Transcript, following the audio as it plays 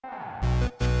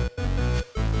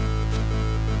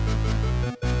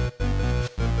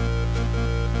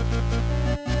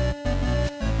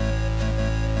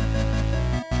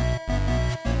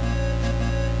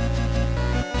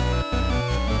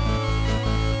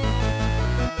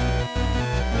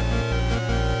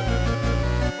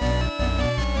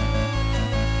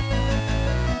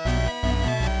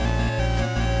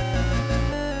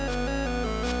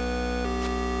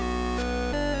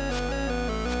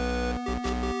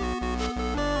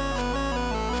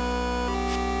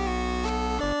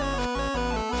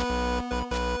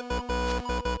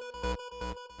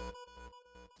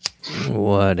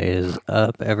What is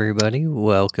up, everybody?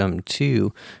 Welcome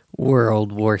to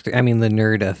World War III. I mean, the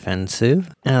Nerd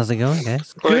Offensive. How's it going,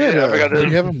 guys? Good. Did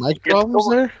you have mic problems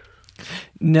there?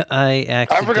 No, I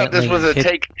accidentally forgot this was a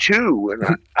take two,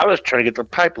 and I was trying to get the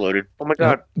pipe loaded. Oh my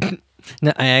god!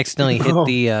 No, I accidentally hit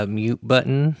the mute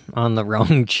button on the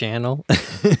wrong channel.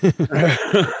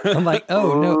 I'm like,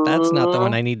 oh no, that's not the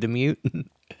one I need to mute.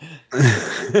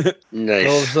 Nice.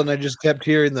 All of a sudden, I just kept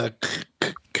hearing the.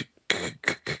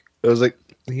 I was like,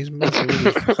 he's messing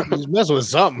with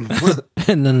something.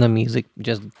 And then the music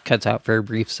just cuts out for a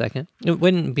brief second. It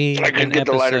wouldn't be an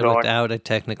episode without a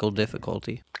technical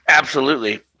difficulty.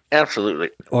 Absolutely.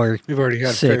 Or we've already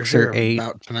had 6 or 8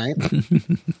 about tonight.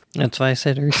 That's why I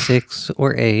said or 6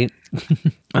 or 8.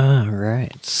 All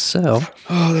right, so.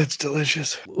 Oh, that's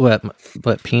delicious. What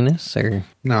penis or?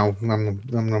 No,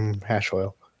 I'm hash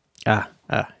oil. Yeah.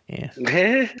 Is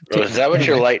that what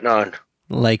you're lighting on?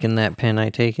 Liking that pen, I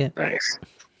take it. Nice.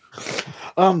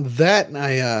 That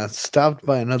I stopped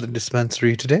by another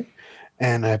dispensary today,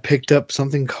 and I picked up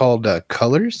something called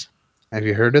Colors. Have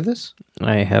you heard of this?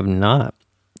 I have not.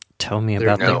 Tell me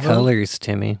about the Colors,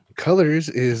 Timmy. Colors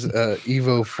is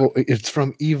Evo. It's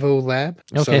from Evo Lab.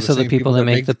 Okay, so the people that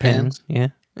make the pens. Yeah.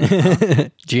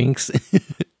 Jinx.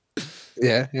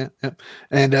 Yeah.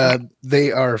 And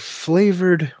they are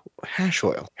flavored hash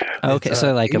oil. Okay,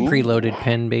 so like a preloaded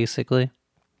pen, basically.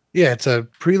 Yeah, it's a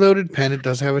preloaded pen. It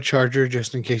does have a charger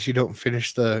just in case you don't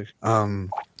finish the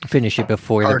finish it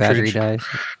before cartridge. The battery dies.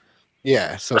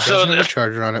 Yeah, so it does have a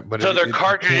charger on it, but their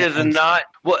cartridge is not.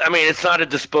 Well, I mean, it's not a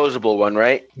disposable one,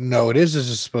 right? No, it is a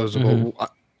disposable. Mm-hmm.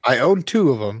 I own 2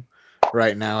 of them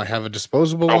right now. I have a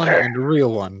disposable one and a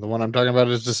real one. The one I'm talking about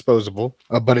is disposable,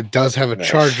 but it does have a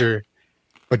charger.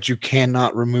 But you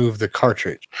cannot remove the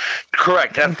cartridge.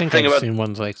 Correct. That's the thing about seen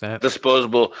ones like that.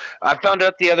 Disposable. I found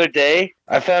out the other day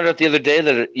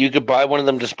that you could buy one of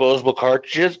them disposable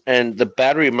cartridges, and the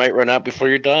battery might run out before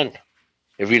you're done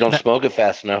if you don't smoke it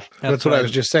fast enough. That's what I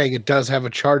was just saying. It does have a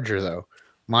charger, though.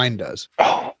 Mine does.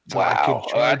 Oh, wow.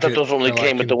 I thought those only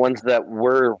came with the ones that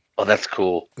were. Oh, that's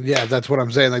cool. Yeah, that's what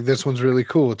I'm saying. Like, this one's really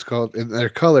cool. It's called, they're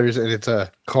Colors, and it's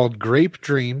called Grape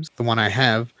Dreams, the one I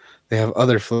have. They have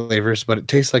other flavors, but it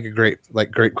tastes like grape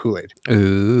Kool-Aid.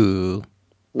 Ooh.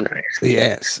 Nice.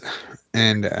 Yes.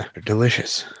 And they're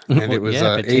delicious. And it was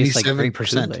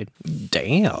 87%. Like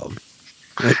Damn.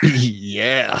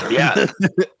 Yeah. Yeah.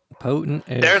 Potent.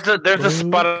 There's a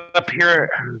spot up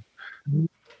here.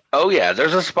 Oh yeah,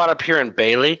 there's a spot up here in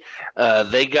Bailey.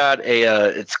 They got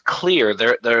it's clear.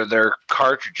 They're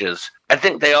cartridges. I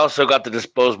think they also got the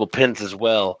disposable pins as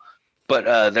well.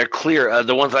 But they're clear.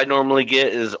 The ones I normally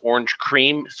get is orange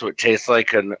cream, so it tastes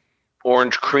like an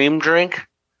orange cream drink.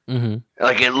 Mm-hmm.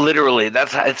 Like it literally.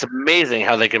 It's amazing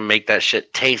how they can make that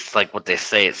shit taste like what they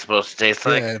say it's supposed to taste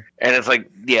like. And it's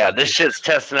like, yeah, this shit's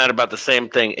testing out about the same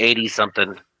thing. 80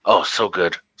 something. Oh, so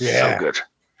good. Yeah, so good.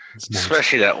 Nice.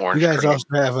 Especially that orange. You guys cream. Also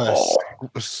have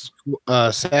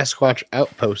a Sasquatch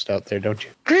outpost out there, don't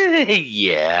you?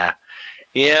 Yeah.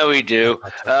 Yeah, we do.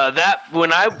 That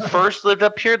when I first lived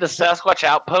up here, the Sasquatch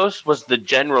Outpost was the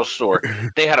general store.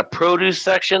 They had a produce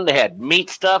section, they had meat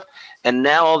stuff, and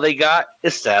now all they got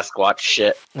is Sasquatch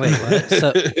shit. Wait, what?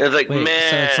 So it's like,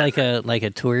 man. So it's like a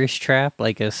tourist trap,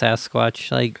 like a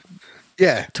Sasquatch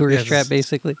tourist trap,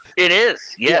 basically. It is.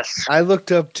 Yes. I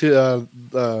looked up to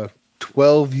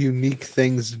 12 unique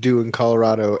things to do in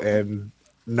Colorado, and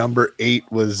number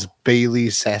 8 was Bailey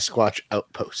Sasquatch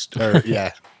Outpost. Or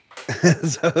yeah.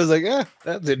 So I was like,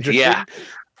 that's interesting. Yeah.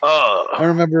 I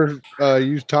remember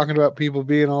you talking about people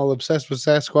being all obsessed with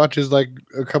Sasquatches like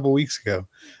a couple weeks ago.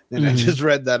 And I just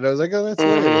read that and I was like, oh, that's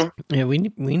hilarious. Yeah, we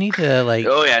need to like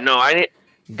I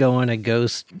go on a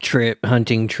ghost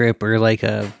hunting trip or like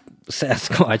a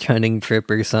Sasquatch hunting trip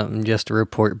or something just to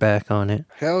report back on it.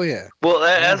 Hell yeah. Well,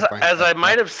 as I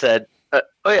might have said, as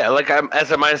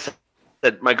I might have said,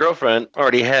 that my girlfriend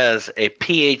already has a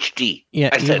PhD.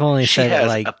 Yeah, you've only said it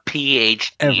like a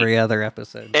PhD every other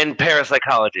episode in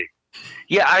parapsychology.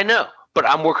 Yeah, I know, but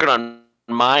I'm working on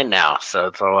mine now, so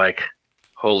it's all like,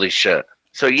 holy shit.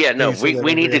 So yeah, no, we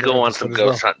need to go on some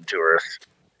ghost hunting tours.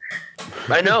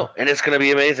 I know, and it's going to be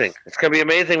amazing. It's going to be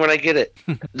amazing when I get it.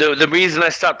 The reason I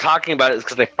stopped talking about it is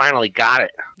because I finally got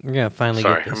it. Yeah, finally.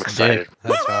 Sorry, get this I'm excited.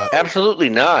 Dick. Absolutely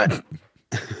not.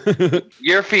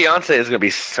 Your fiance is going to be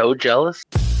so jealous.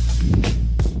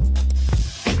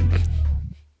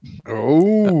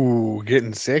 Oh,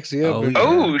 getting sexy.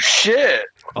 Oh, shit.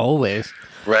 Always.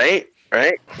 Right.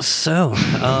 So,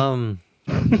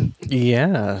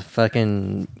 yeah,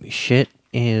 fucking shit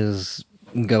is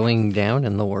going down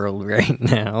in the world right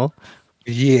now.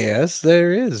 Yes,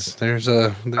 there is. There's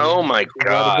Oh my a lot of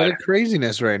God. bit of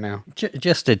craziness right now.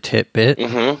 Just a tidbit.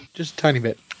 Mm-hmm. Just a tiny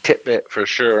bit. Tidbit for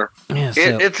sure. Yeah,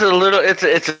 so It's a little. It's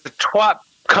a twat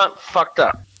cunt fucked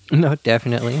up. no,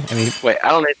 definitely. I mean, Wait, I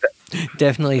don't need that.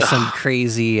 definitely some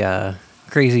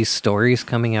crazy stories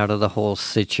coming out of the whole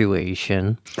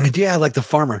situation. Yeah, like the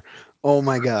farmer. Oh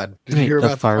my God! Did you Wait, hear the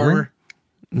about the farmer?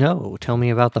 No, tell me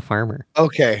about the farmer.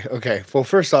 Okay. Well,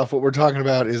 first off, what we're talking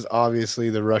about is obviously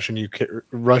the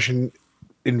Russian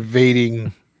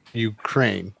invading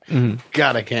Ukraine. Mhm.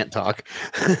 God, I can't talk.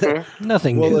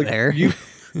 Nothing new there.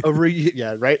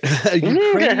 Yeah, right. A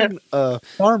Ukrainian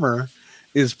farmer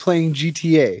is playing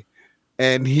GTA,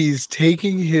 and he's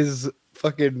taking his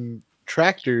fucking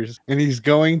tractors and he's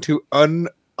going to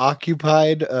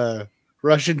unoccupied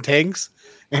Russian tanks,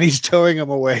 and he's towing them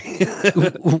away.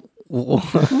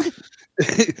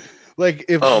 Like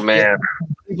if Oh man.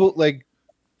 people like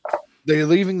they're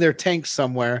leaving their tanks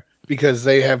somewhere because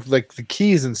they have like the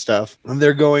keys and stuff, and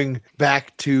they're going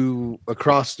back to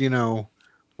across,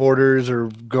 borders or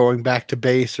going back to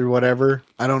base or whatever.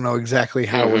 I don't know exactly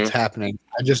how it's happening.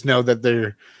 I just know that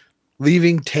they're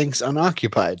leaving tanks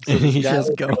unoccupied. So And this he's guy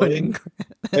just is going.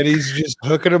 and he's just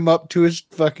hooking them up to his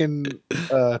fucking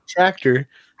tractor,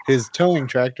 his towing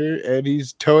tractor, and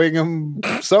he's towing them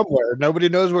somewhere. Nobody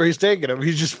knows where he's taking them.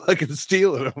 He's just fucking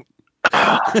stealing them.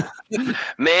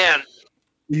 Man,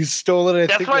 He's stolen it.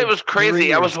 that's why it was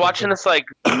crazy. I was watching this like,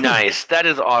 nice. That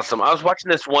is awesome. I was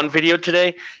watching this one video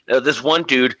today. This one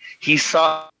dude, he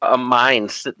saw a mine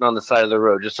sitting on the side of the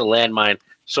road, just a landmine.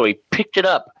 So he picked it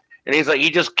up, and he's like, he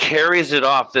just carries it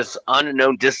off this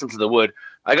unknown distance in the wood.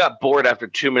 I got bored after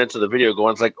 2 minutes of the video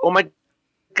going, it's like, oh my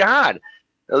God,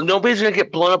 nobody's going to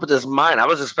get blown up with this mine. I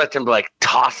was expecting to like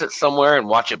toss it somewhere and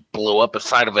watch it blow up a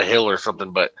side of a hill or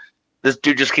something, but this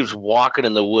dude just keeps walking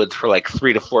in the woods for like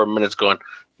 3 to 4 minutes going,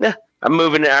 yeah, I'm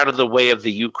moving out of the way of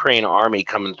the Ukraine army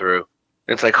coming through.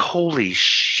 It's like, holy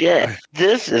shit,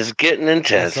 this is getting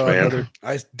intense, man.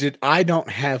 I don't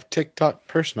have TikTok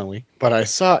personally, but I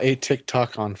saw a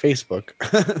TikTok on Facebook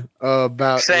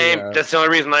about Same. That's the only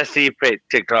reason I see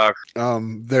TikTok.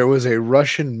 There was a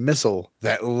Russian missile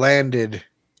that landed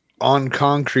on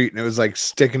concrete, and it was like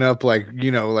sticking up like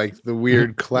like the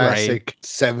weird classic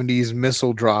 70s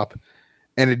missile drop,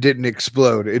 and it didn't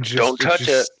explode. It just Don't touch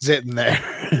it. Sitting there.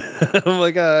 I'm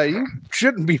like, you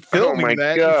shouldn't be filming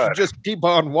that. God. You should just keep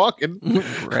on walking.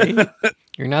 Right?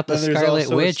 You're not the Scarlet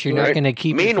Witch. You're not going to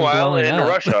keep it from blowing in up.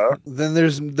 Russia. Then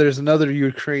there's another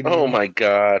Ukrainian. Oh my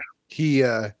God.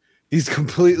 He's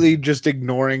completely just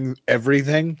ignoring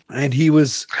everything, and he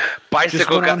was bicycle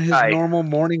just went on his normal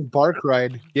morning bike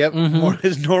ride. Yep,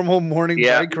 his normal morning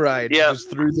bike ride just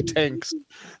through the tanks.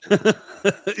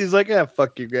 He's like, yeah,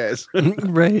 fuck you guys.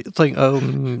 Right? It's like, I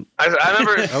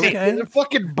remember okay. They're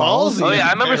fucking ballsy. Oh yeah,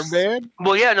 I remember, man.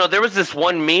 Well, yeah, no, there was this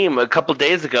one meme a couple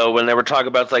days ago when they were talking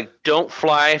about, it's like, don't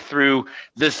fly through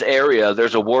this area.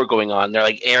 There's a war going on. They're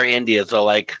like, Air India's are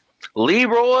like,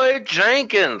 Leroy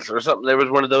Jenkins or something. There was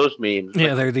one of those memes.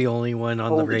 Yeah, they're the only one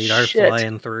on the radar shit.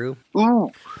 flying through.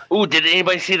 Ooh, did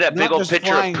anybody see that big old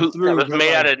picture of Putin that was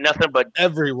made out of nothing but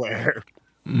everywhere?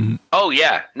 Oh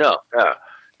yeah, no.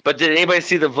 But did anybody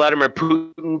see the Vladimir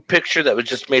Putin picture that was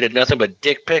just made of nothing but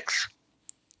dick pics?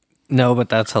 No, but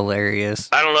that's hilarious.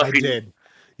 I don't know if I did.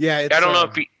 Yeah, I don't know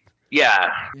if he.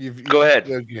 Yeah. Go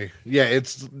ahead. Okay. Yeah,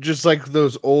 it's just like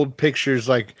those old pictures,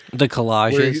 like the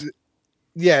collages.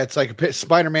 Yeah, it's like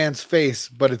Spider-Man's face,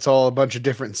 but it's all a bunch of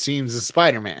different scenes of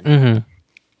Spider-Man. Mm-hmm.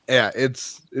 Yeah,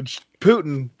 it's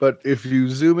Putin, but if you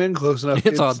zoom in close enough,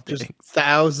 it's all just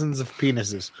thousands of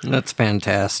penises. That's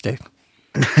fantastic.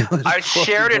 I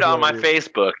shared it on my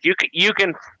Facebook. You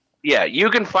can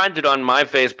find it on my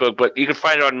Facebook, but you can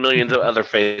find it on millions of other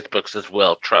Facebooks as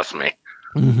well. Trust me.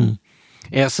 Mm-hmm.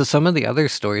 Yeah. So some of the other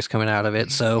stories coming out of it.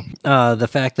 So the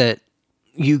fact that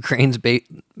Ukraine's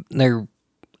their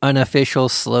unofficial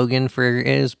slogan for it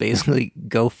is basically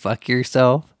 "Go fuck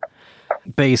yourself,"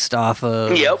 based off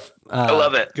of. Yep. I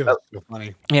love it. So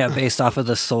funny. Yeah, based off of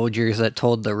the soldiers that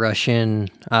told the Russian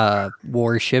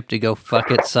warship to go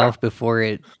fuck itself before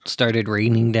it started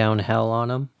raining down hell on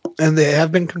them. And they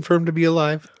have been confirmed to be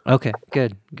alive. Okay,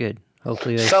 good.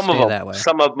 Hopefully they stay that way.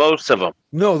 Most of them.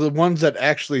 No, the ones that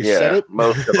actually said it.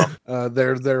 Most of them.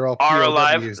 They're all are POWs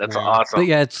alive. That's now. awesome. But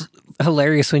yeah, it's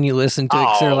hilarious when you listen to it.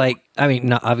 'Cause they're like, I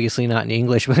mean, obviously not in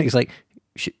English, but he's like,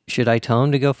 should I tell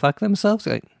them to go fuck themselves?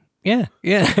 Like, yeah.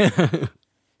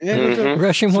 Yeah,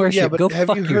 Russian warship, go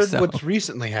fuck yourself. Have you heard what's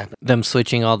recently happened? Them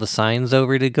switching all the signs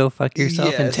over to go fuck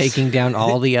yourself and taking down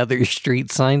all the other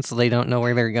street signs so they don't know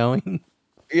where they're going.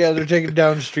 Yeah, they're taking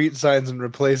down street signs and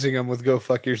replacing them with "Go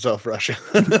fuck yourself, Russia."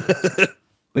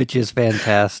 which is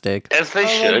fantastic. As they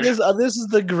should. This is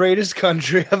the greatest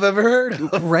country I've ever heard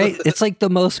of. Right? It's like the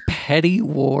most petty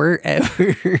war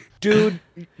ever. Dude,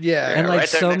 yeah. And like right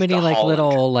there so next many to like Holland.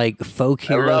 little like folk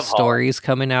hero love stories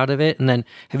coming out of it. And then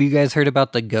have you guys heard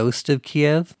about the ghost of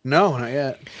Kiev? No, not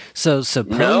yet. So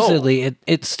supposedly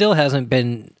it still hasn't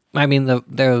been. I mean,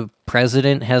 the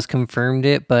president has confirmed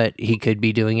it, but he could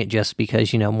be doing it just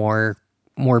because, you know,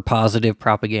 more positive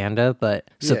propaganda.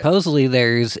 But supposedly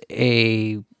there's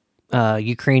a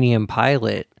Ukrainian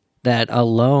pilot that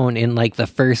alone in like the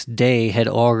first day had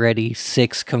already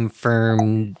 6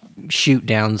 confirmed shoot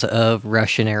downs of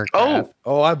Russian aircraft.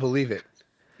 Oh, I believe it.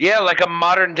 Yeah, like a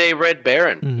modern day Red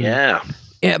Baron. Mhm. Yeah.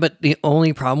 Yeah, but the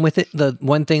only problem with it, the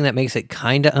one thing that makes it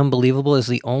kind of unbelievable is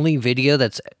the only video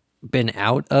that's been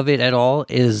out of it at all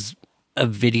is a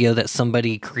video that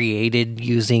somebody created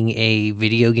using a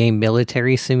video game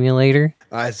military simulator.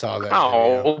 I saw that.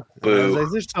 Oh, video. I was boo.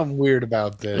 like, there's something weird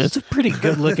about this. It's a pretty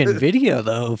good looking video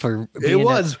though for being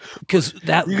because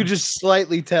that You could just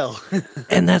slightly tell.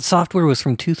 and that software was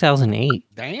from 2008.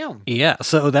 Damn. Yeah,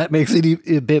 so that makes it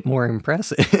a bit more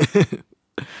impressive.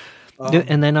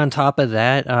 And then on top of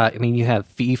that, I mean, you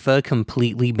have FIFA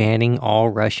completely banning all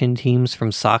Russian teams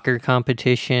from soccer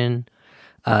competition.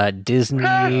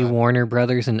 Disney, Warner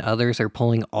Brothers, and others are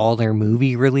pulling all their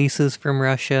movie releases from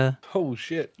Russia. Oh,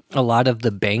 shit. A lot of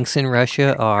the banks in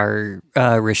Russia are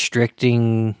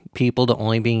restricting people to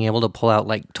only being able to pull out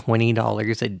like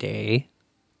 $20 a day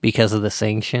because of the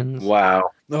sanctions. Wow.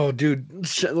 Oh, dude.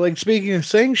 Like, speaking of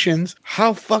sanctions,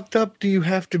 how fucked up do you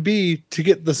have to be to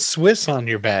get the Swiss on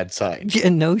your bad side? Yeah,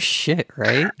 no shit,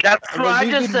 right? That's what I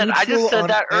just said. I just said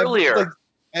that earlier.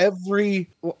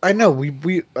 I know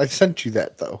I sent you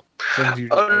that though. Oh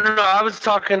no, I was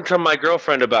talking to my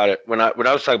girlfriend about it when I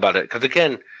was talking about it because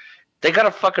again, they got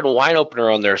a fucking wine opener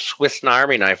on their Swiss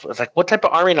Army knife. It's like, what type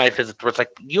of Army knife is it? Where it's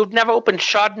like, you've never opened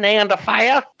Chardonnay under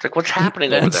fire? It's like, what's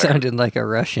happening over That there? sounded like a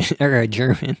Russian or a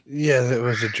German. Yeah, that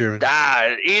was a German.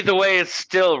 Either way, it's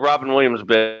still Robin Williams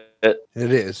bit. It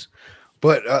is,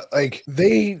 but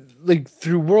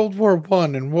through World War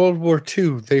One and World War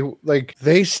Two,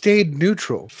 they stayed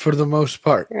neutral for the most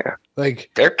part. Yeah, like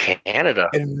they're Canada,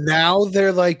 and now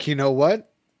they're like, you know what?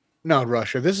 No,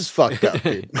 Russia, this is fucked up,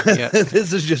 dude.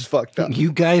 This is just fucked up.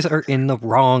 You guys are in the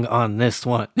wrong on this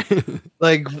one.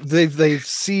 Like they've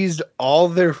seized all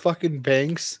their fucking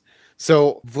banks.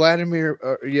 So Vladimir,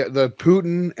 the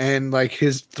Putin and like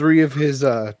his 3 of his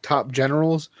top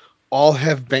generals all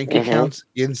have bank accounts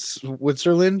in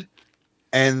Switzerland,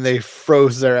 and they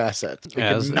froze their assets. They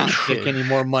could not take any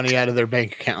more money out of their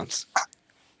bank accounts.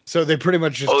 So they pretty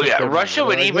much just. Oh yeah, Russia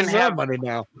would even have money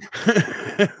now.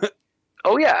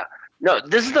 Oh yeah, no.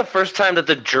 This is the first time that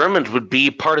the Germans would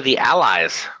be part of the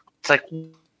Allies. It's like,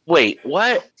 wait,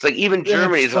 what? It's like even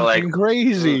Germany's like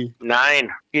crazy.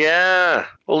 9. Yeah.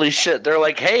 Holy shit. They're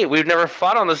like, hey, we've never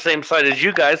fought on the same side as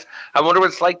you guys. I wonder what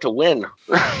it's like to win.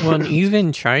 Well, and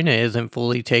even China isn't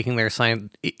fully taking their side.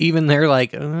 Even they're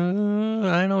like, I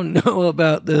don't know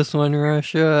about this one,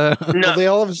 Russia. No. Well, they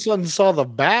all of a sudden saw the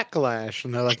backlash,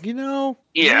 and they're like,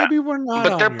 maybe we're not.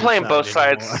 But they're playing both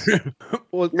sides.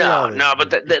 Well, no,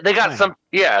 but they got some.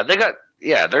 Yeah,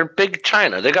 they're big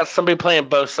China. They got somebody playing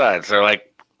both sides. They're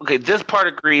like, okay, this part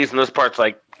agrees, and this part's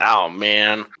like, oh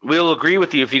man, we'll agree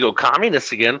with you if you go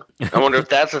communist again. I wonder if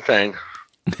that's a thing.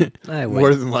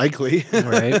 More than likely,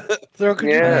 right? Could you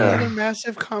be another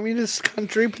massive communist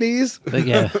country, please? But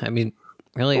yeah, I mean,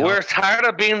 really, we're tired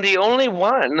of being the only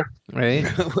one, right?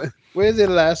 We're the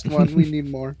last one. We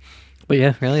need more. But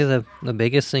yeah, really, the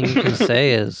biggest thing you can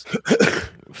say is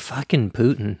fucking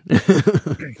Putin.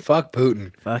 Fuck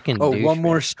Putin. Fucking. One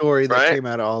more story that came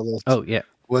out of all this. Oh yeah.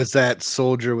 Was that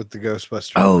soldier with the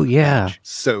Ghostbusters? Oh yeah, badge.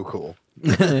 So cool.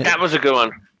 That was a good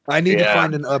one. I need to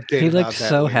find an update. He looked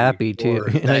so happy too.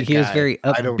 Like he was very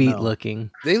upbeat looking.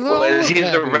 They look. Is he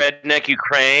the redneck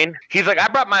Ukraine? He's like, I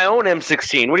brought my own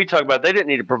M16. What are you talking about? They didn't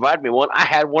need to provide me one. I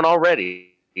had one already.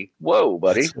 Whoa,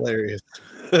 buddy! That's hilarious.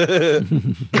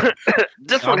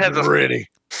 This one has a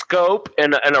scope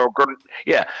and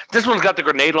this one's got the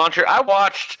grenade launcher. I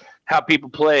watched how people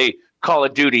play Call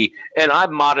of Duty, and I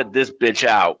modded this bitch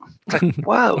out. It's like,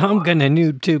 wow. I'm gonna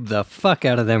noob-tube the fuck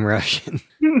out of them Russians.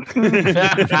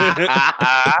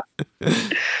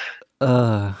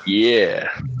 Yeah.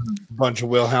 Bunch of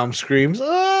Wilhelm screams.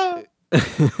 Ah!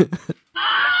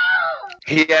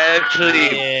 He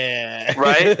actually,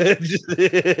 right?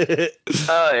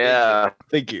 Oh yeah.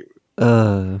 Thank you.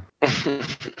 Or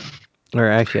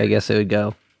actually, I guess it would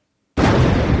go.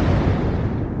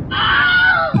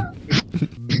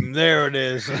 There it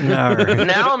is. Right.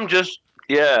 Now I'm just,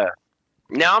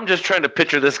 Now I'm just trying to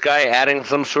picture this guy adding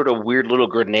some sort of weird little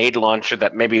grenade launcher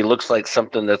that maybe looks like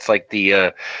something that's like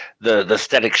the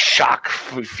static shock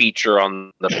feature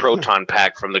on the proton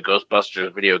pack from the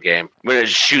Ghostbusters video game, when it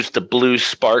shoots the blue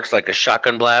sparks like a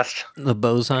shotgun blast. The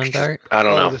boson dart? I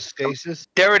don't know. The stasis?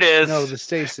 There it is. No, the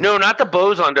stasis. No, not the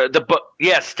boson dart.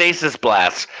 Stasis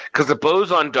blast. Because the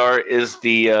boson dart is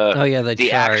the charge,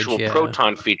 actual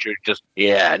proton feature.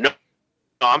 No,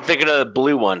 I'm thinking of the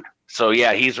blue one. So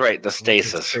yeah, he's right. The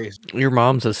stasis. Your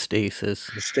mom's a stasis.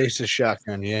 The stasis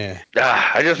shotgun, yeah.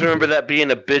 I just remember that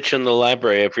being a bitch in the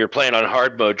library if you're playing on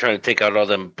hard mode trying to take out all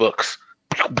them books.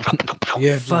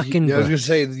 Yeah, fucking. I was gonna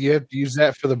say you have to use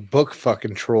that for the book,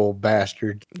 fucking troll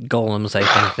bastard. Golems, I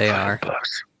think they are.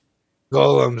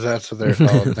 Golems, that's what they're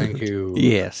called. Thank you.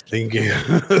 Yes. Thank you.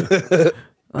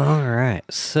 All right,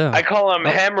 so I call them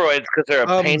hemorrhoids because they're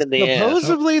a pain in the ass.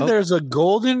 Supposedly, there's a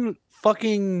golden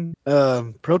fucking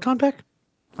proton pack.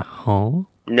 Oh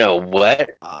no,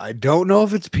 what? I don't know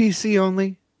if it's PC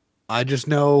only. I just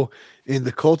know in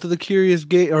the Cult of the Curious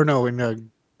game, or no, in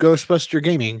Ghostbuster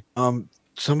Gaming,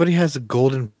 somebody has a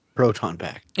golden proton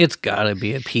pack. it's gotta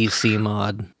be a PC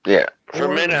mod. Yeah. For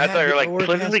a minute, I thought you were like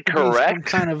politically correct.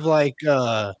 Some kind of like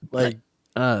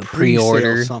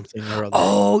Pre-order something or other.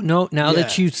 Oh no! Now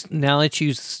that you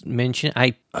mention,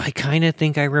 I kind of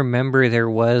think I remember there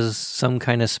was some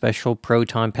kind of special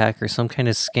proton pack or some kind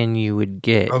of skin you would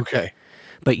get. Okay,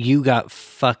 but you got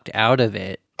fucked out of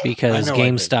it because I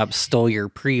GameStop stole your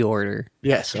pre-order.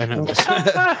 Yes, I know.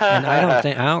 And I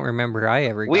don't remember I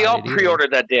ever. We got all it either.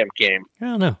 pre-ordered that damn game. I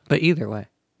don't know, but either way,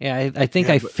 yeah, I think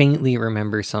I faintly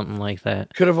remember something like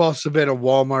that. Could have also been a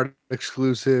Walmart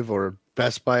exclusive or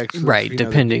Best Buy exclusive, Right,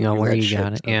 depending on where you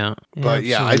got it. So. Yeah, But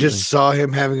yeah, I absolutely. just saw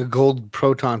him having a gold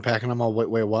proton pack, and I'm all,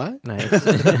 wait, what? Nice.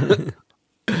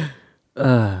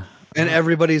 And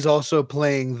everybody's also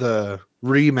playing the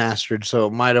remastered, so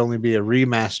it might only be a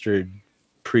remastered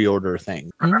pre-order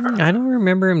thing. I don't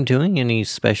remember him doing any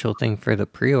special thing for the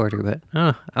pre-order, but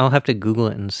I'll have to Google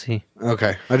it and see.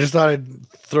 Okay, I just thought I'd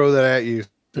throw that at you.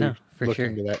 No, for Look sure.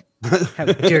 into that. How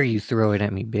dare you throw it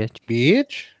at me, bitch?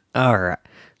 Bitch. All right.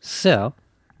 So,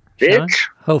 Bitch. Shawn,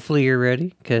 hopefully you're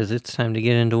ready, because it's time to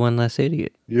get into One Less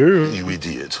Idiot. Yeah. You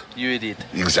idiot. You idiot.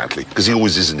 Exactly. Because he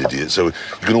always is an idiot, so you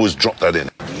can always drop that in.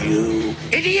 You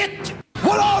idiot!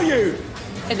 What are you?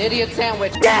 An idiot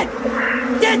sandwich. Dead!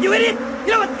 Dead, you idiot!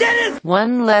 You know what dead is?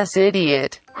 One less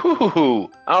idiot.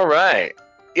 Whew. All right.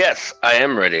 Yes, I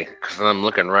am ready because I'm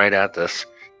looking right at this.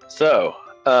 So,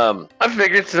 I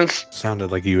figured since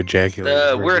Sounded like you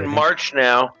ejaculated. we're in March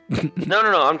now.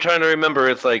 No. I'm trying to remember.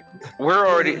 It's like we're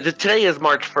already. Today is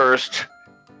March 1st,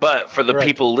 but for the Right.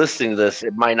 people listening to this,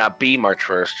 it might not be March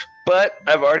 1st. But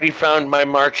I've already found my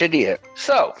March idiot.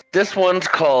 So this one's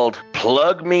called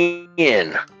 "Plug Me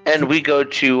In," and we go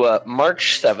to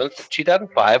March 7th,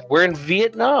 2005. We're in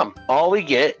Vietnam. All we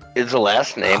get is the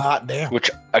last name. Hot damn. Which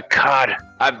God,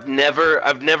 I've never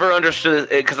understood it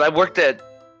because I worked at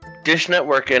Dish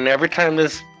Network, and every time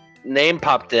this name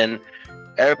popped in,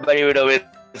 everybody would always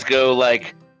go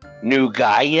like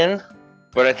Nguyen,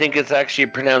 but I think it's actually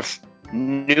pronounced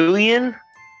Nguyen.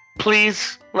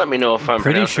 Please let me know if I'm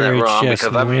Pretty pronouncing sure that it's wrong just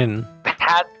because I've Nguyen.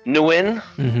 had Nguyen.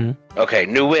 Mm-hmm. Okay,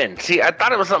 Nguyen. See, I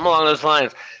thought it was something along those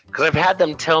lines because I've had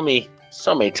them tell me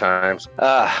so many times.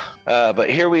 But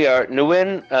here we are.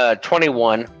 Nguyen,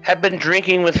 21, had been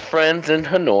drinking with friends in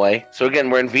Hanoi. So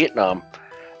again, we're in Vietnam.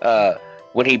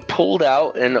 When he pulled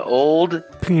out an old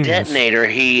Penis. detonator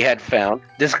he had found.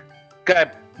 This guy,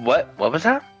 what was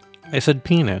that? I said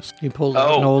penis. He pulled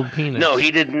out an old penis. No, he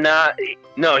did not.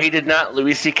 No, he did not.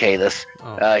 Louis C.K. this.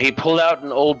 Oh. He pulled out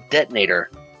an old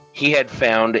detonator he had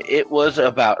found. It was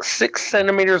about 6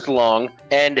 centimeters long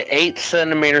and 8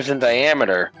 centimeters in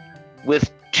diameter, with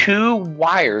 2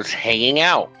 wires hanging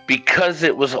out. Because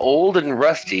it was old and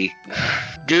rusty,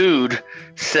 dude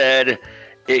said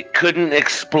it couldn't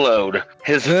explode.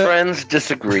 His friends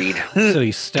disagreed. So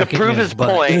he stuck To it prove in his butt.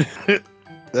 point,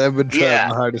 I've been trying Yeah.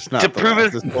 my hardest not To to prove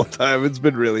laugh it- this whole time. It's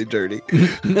been really dirty.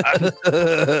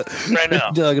 right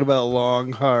now. Talking about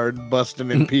long, hard, busting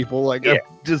in people. Like, Yeah.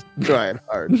 I'm just trying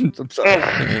hard. I'm sorry.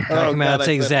 Talking Oh, about God, its I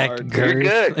said exact hard. girth. You're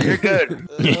good. You're good.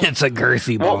 It's a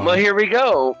girthy bomb. Well, here we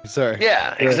go. Sorry.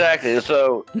 Yeah, exactly.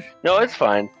 So, no, it's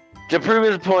fine. To prove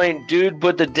his point, dude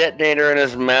put the detonator in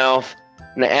his mouth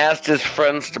and asked his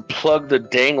friends to plug the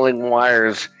dangling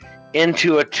wires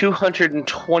into a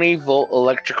 220 volt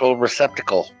electrical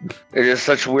receptacle. It is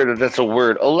such weird that that's a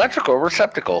word. Electrical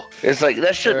receptacle. It's like,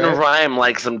 that shouldn't Right. rhyme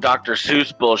like some Dr.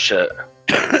 Seuss bullshit.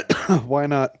 Why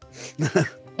not?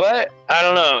 But, I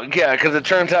don't know. Yeah, because it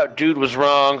turns out dude was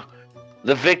wrong.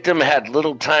 The victim had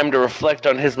little time to reflect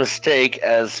on his mistake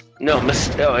The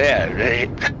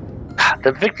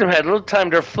victim had little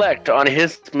time to reflect on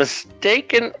his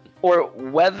mistaken or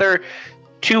whether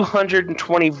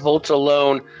 220 volts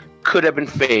alone could have been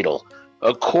fatal.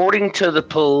 According to the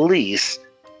police,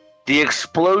 the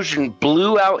explosion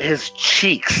blew out his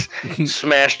cheeks,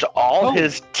 smashed all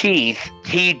his teeth.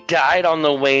 He died on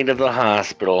the way to the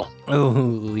hospital.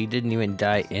 Oh, he didn't even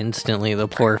die instantly, the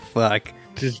poor fuck.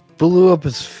 Just blew up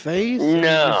his face? No.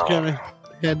 Just kind of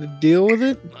had to deal with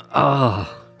it?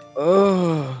 Oh.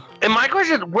 And my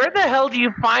question is, where the hell do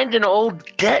you find an old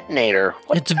detonator?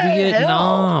 It's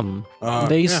Vietnam.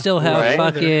 They still have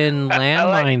fucking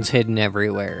landmines hidden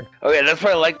everywhere. Okay, that's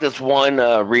why I like this one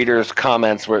reader's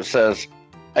comments where it says,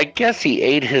 I guess he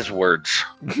ate his words.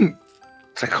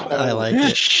 It's like, holy I like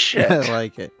it. shit. I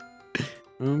like it.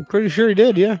 I'm pretty sure he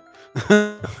did, yeah.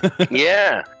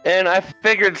 Yeah, and I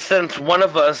figured since one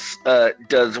of us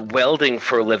does welding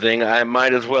for a living, I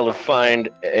might as well find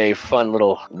a fun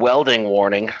little welding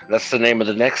warning. That's the name of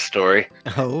the next story.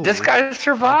 Oh. This guy I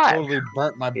survived. totally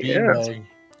burnt my beanbag.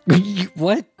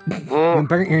 What? You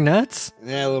burnt your nuts?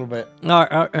 Yeah, a little bit.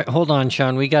 Hold on,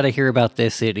 Shawn. We got to hear about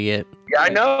this idiot. Yeah, I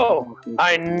know.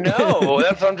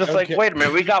 That's I'm just like, wait a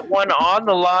minute. We got one on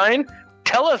the line.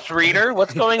 Tell us, reader,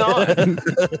 what's going on?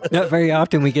 Not very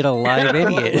often we get a live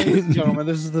Ladies and idiot. gentlemen,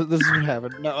 this is what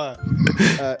happened. No,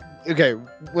 okay,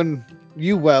 when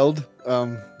you weld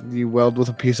with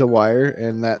a piece of wire,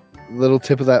 and that little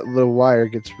tip of that little wire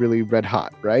gets really red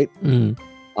hot, right?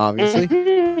 Obviously.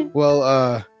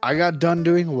 Well, I got done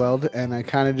doing weld, and I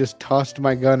kind of just tossed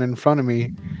my gun in front of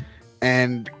me,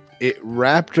 and it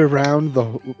wrapped around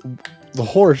the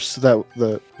horse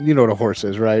you know what a horse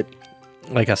is, right?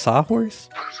 Like a sawhorse?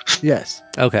 Yes.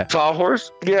 Okay.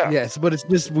 Sawhorse? Yeah. Yes, but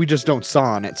we just don't saw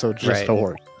on it, so it's just Right. a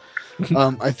horse.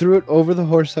 I threw it over the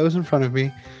horse that was in front of me,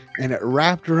 and it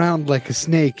wrapped around like a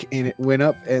snake, and it went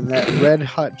up, and that red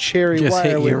hot cherry Just wire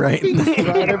hit you went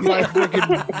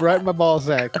right in my ball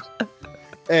sack.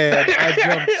 And I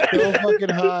jumped so fucking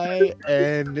high,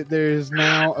 and there's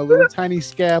now a little tiny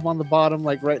scab on the bottom,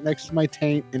 like right next to my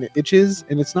taint, and it itches,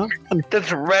 and it's not fun.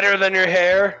 That's redder than your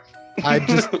hair.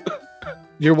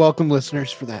 You're welcome,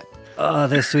 listeners, for that. Oh,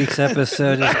 this week's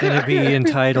episode is going to be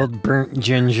entitled Burnt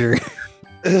Ginger.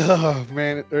 Oh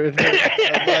man,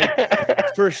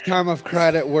 like, first time I've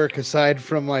cried at work aside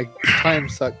from like time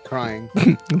suck crying.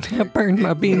 I burned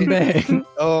my beanbag.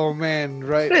 Oh man,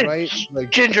 right, like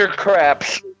Ginger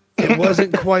craps. it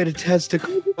wasn't quite a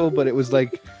testicle, but it was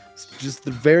like just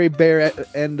the very bare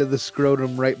end of the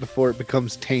scrotum right before it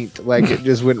becomes taint. Like it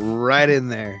just went right in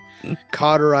there,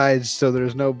 cauterized, so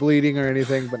there's no bleeding or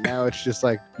anything. But now it's just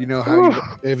like, you know how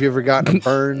have you ever gotten a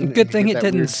burn? Good thing it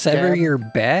didn't weird sever scab? your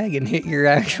bag and hit your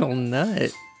actual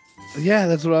nut. Yeah,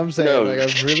 that's what I'm saying. No like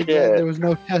I'm really shit. glad there was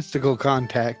no testicle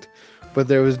contact, but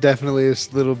there was definitely a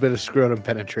little bit of scrotum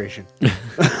penetration.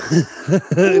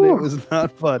 And it was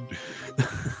not fun.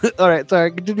 All right,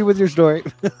 sorry. Continue with your story.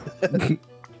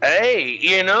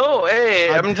 Hey, I'm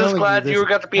I'm just telling glad you, you this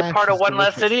got to be a patch part of is One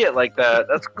Less delicious. Idiot like that.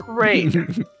 That's great.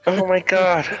 Oh my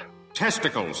god.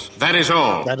 Testicles. That is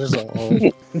all. That is all.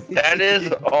 That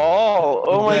is all.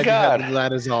 Oh my god.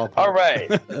 That is all. All right.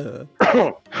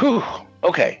 Whew.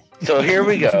 Okay, so here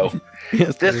we go.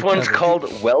 Yes, This one's called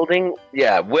Welding.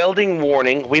 Yeah, Welding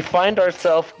Warning. We find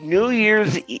ourselves New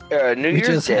Year's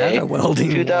just had Day, a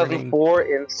welding 2004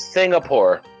 in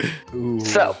Singapore. Ooh.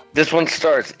 So this one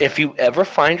starts. If you ever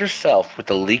find yourself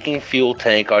with a leaking fuel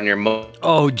tank on your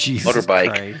Oh, Jesus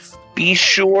motorbike, Christ. be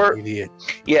sure Idiot.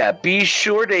 be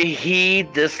sure to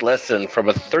heed this lesson from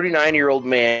a 39-year-old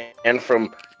man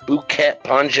from Bukit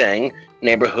Panjang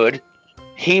neighborhood.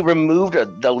 He removed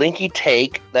the linky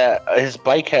tank that his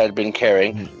bike had been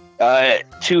carrying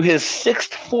to his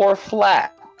sixth floor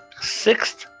flat.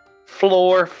 Sixth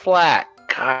floor flat.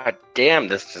 God damn,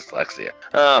 this dyslexia.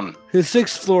 His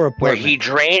sixth floor Where apartment. he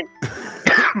drained.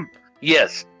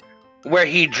 Yes, where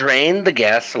he drained the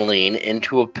gasoline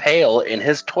into a pail in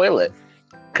his toilet.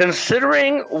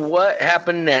 Considering what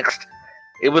happened next,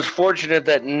 it was fortunate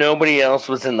that nobody else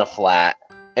was in the flat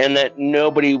and that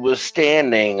nobody was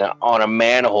standing on a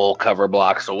manhole cover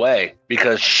blocks away,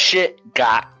 because shit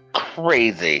got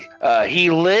crazy. He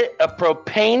lit a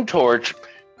propane torch,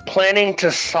 planning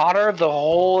to solder the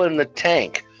hole in the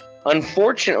tank.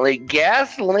 Unfortunately,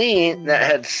 gasoline that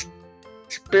had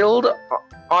spilled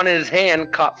on his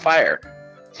hand caught fire.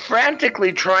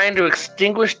 Frantically trying to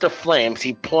extinguish the flames,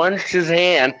 he plunged his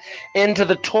hand into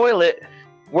the toilet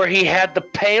where he had the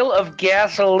pail of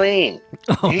gasoline.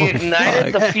 Oh, He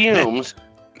ignited fuck. the fumes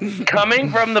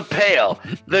coming from the pail.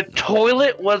 The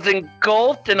toilet was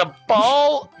engulfed in a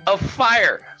ball of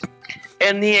fire,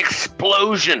 and the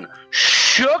explosion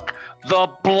shook the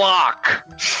block.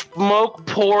 Smoke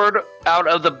poured out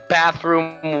of the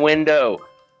bathroom window.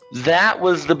 That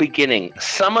was the beginning.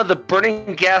 Some of the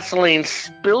burning gasoline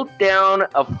spilled down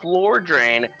a floor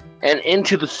drain and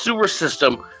into the sewer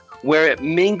system, where it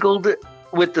mingled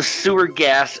with the sewer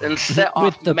gas and set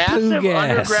off massive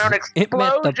underground explosions. It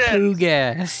met the poo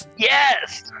gas.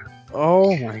 Yes.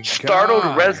 Oh my god.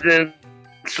 Startled residents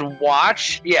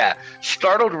watched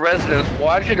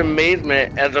in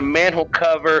amazement as a manhole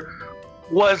cover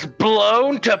was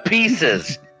blown to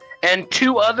pieces and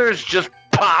 2 others just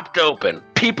popped open.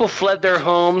 People fled their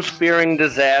homes fearing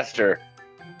disaster.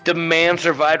 The man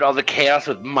survived all the chaos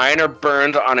with minor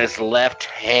burns on his left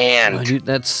hand. Oh, dude,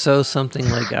 that's so something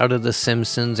like out of The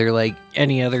Simpsons or like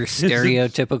any other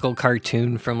stereotypical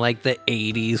cartoon from like the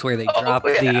 80s where they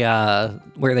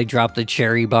drop the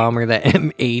cherry bomb or the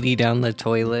M80 down the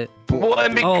toilet.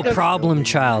 Well, Problem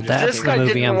Child. That's the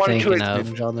movie I'm thinking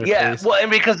of. Yeah, well,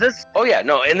 and because this... Oh, yeah,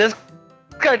 no, and this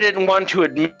guy didn't want to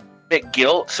admit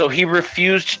guilt, so he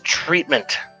refused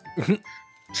treatment.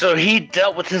 So he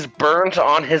dealt with his burns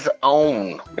on his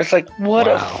own. It's like, what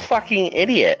a fucking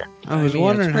idiot. I was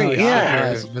wondering how he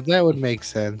survived, but that would make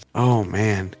sense. Oh,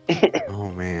 man.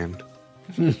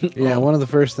 Yeah, one of the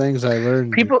first things I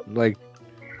learned,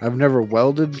 I've never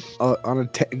welded on a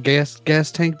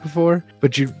gas tank before,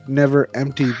 but you've never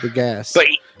emptied the gas. But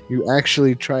you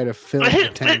actually try to fill the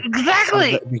tank.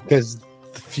 Exactly. Because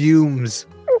the fumes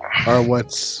are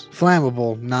what's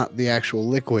flammable, not the actual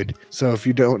liquid. So if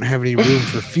you don't have any room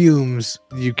for fumes,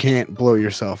 you can't blow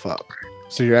yourself up.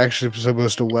 So you're actually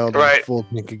supposed to weld a full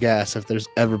tank of gas if there's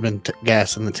ever been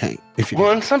gas in the tank.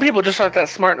 And some people just aren't that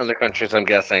smart in other countries, I'm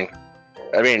guessing.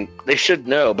 I mean, they should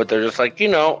know, but they're just like,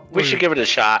 we should give it a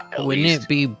shot. Wouldn't it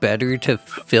be better to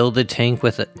fill the tank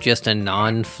with just a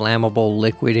non-flammable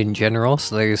liquid in general,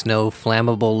 so there's no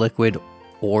flammable liquid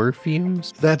or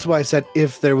fumes? That's why I said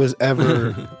if there was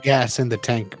ever gas in the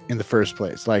tank in the first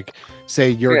place. Like, say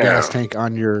your gas tank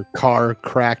on your car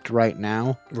cracked right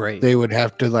now. Right. They would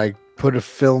have to put a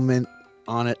filament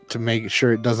on it to make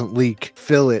sure it doesn't leak,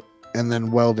 fill it, and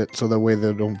then weld it so that way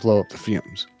they don't blow up the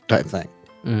fumes type thing.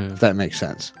 If that makes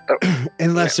sense.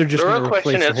 Unless they're just going to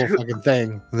replace the whole fucking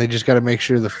thing. And they just got to make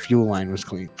sure the fuel line was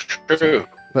clean. True.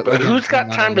 But who's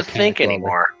got time to think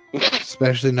anymore?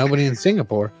 Especially nobody in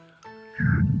Singapore.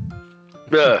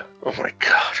 Oh my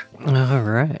god. All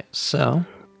right. So,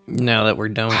 now that we're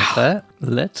done with that,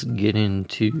 let's get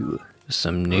into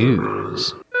some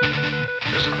news.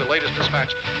 This is the latest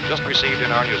dispatch just received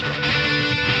in our newsroom.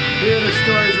 Here are the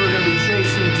stories we're going to be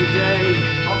chasing today.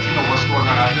 Don't you know what's going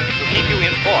on out there? To keep you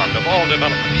informed of all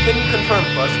developments. Can you confirm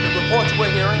for us the reports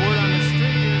we're hearing? Word on the street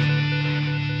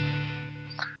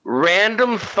is...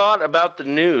 Random thought about the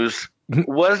news.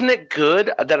 Wasn't it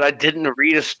good that I didn't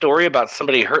read a story about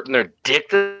somebody hurting their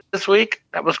dick this week?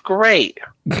 That was great.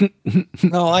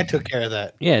 No, I took care of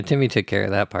that. Yeah, Timmy took care of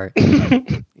that part.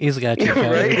 He's got you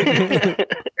covered.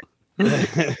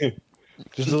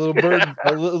 Just a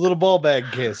little ball bag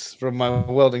kiss from my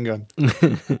welding gun.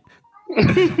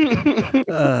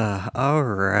 All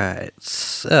right.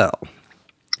 So,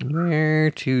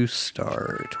 where to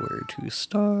start?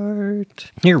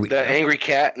 Here we go. The angry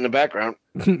cat in the background.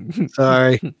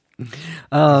 Sorry.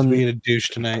 Being a douche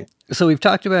tonight. So we've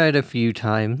talked about it a few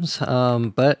times,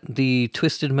 but the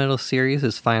Twisted Metal series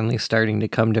is finally starting to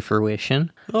come to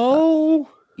fruition. Oh.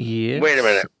 Yes. Wait a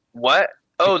minute. What?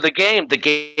 Oh, the game. The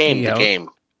game.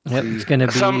 Yep, it's gonna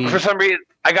be for some reason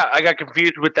I got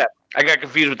confused with that. I got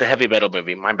confused with the heavy metal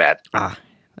movie. My bad.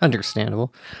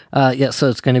 Understandable. So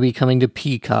it's going to be coming to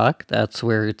Peacock. That's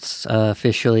where it's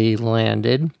officially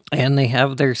landed, and they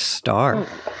have their star.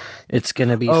 It's going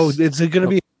to be. Oh, is it going to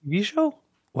be a TV show?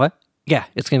 What? Yeah,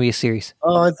 it's going to be a series.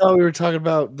 Oh, I thought we were talking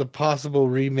about the possible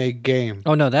remake game.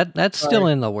 Oh no, that's still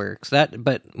in the works.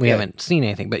 But we haven't seen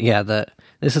anything. But yeah,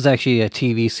 this is actually a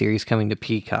TV series coming to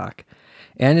Peacock,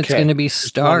 and it's going to be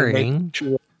starring.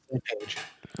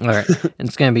 All right,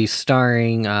 it's going to be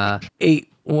starring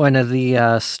one of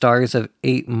the stars of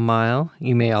 8 Mile.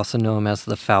 You may also know him as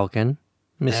the Falcon,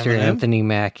 Mr. Anthony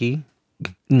Mackie.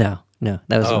 No, that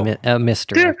was a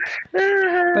mystery.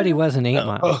 But he was in 8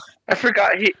 Mile. Oh, I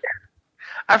forgot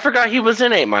he was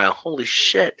in 8 Mile. Holy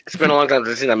shit. It's been a long time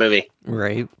since I've seen that movie.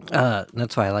 Right.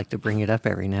 That's why I like to bring it up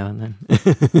every now and then.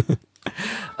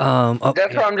 That's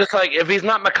why I'm just like, if he's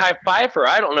not Mekhi Phifer,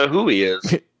 I don't know who he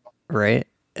is. Right.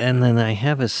 And then I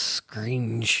have a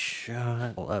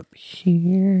screenshot up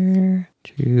here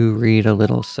to read a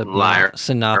little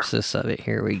synopsis of it.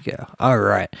 Here we go. All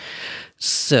right.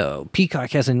 So,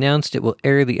 Peacock has announced it will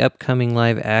air the upcoming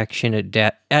live-action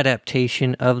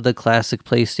adaptation of the classic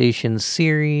PlayStation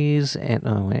series. And,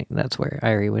 oh, wait, that's where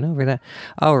I already went over that.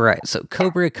 All right, so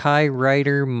Cobra Kai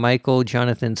writer Michael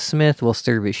Jonathan Smith will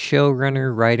serve as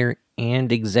showrunner, writer,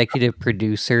 and executive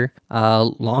producer,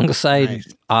 alongside,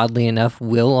 Nice. oddly enough,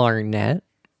 Will Arnett.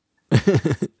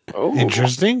 Oh,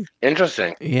 Interesting.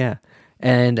 interesting. Yeah.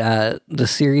 And the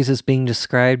series is being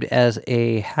described as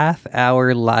a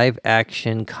half-hour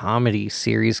live-action comedy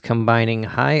series combining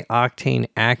high-octane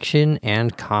action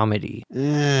and comedy.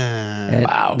 And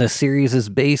Wow. the series is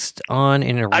based on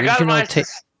an original.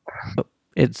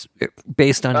 It's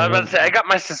based on. I was about to say I got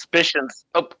my suspicions.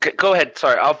 Oh, go ahead.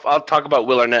 Sorry, I'll talk about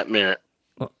Will Arnett in a minute.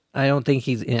 Well, I don't think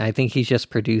he's. I think he's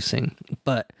just producing.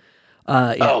 But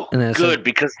yeah. Oh, and then good,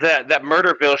 because that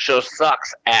Murderville show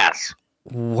sucks ass.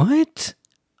 What?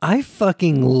 I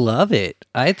fucking love it.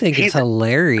 I think it's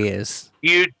hilarious.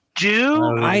 You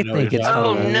do? I think it's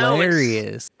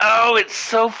hilarious. It's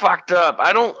so fucked up.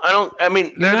 I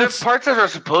mean, there's parts that are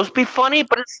supposed to be funny,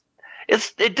 but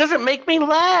it doesn't make me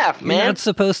laugh, man. You're not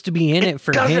supposed to be in it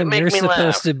for him. You're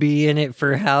supposed to be in it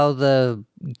for how the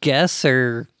guests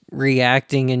are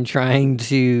reacting and trying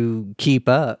to keep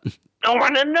up. I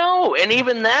want to know, and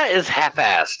even that is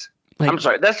half-assed. I'm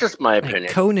sorry, that's just my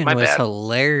opinion. Conan was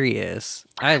hilarious.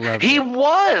 I love it. He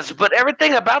was, but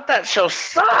everything about that show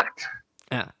sucked.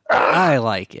 Yeah, I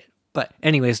like it. But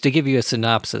anyways, to give you a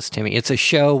synopsis, Timmy, it's a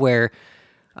show where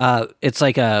it's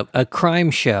like a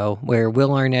crime show where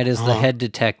Will Arnett is the head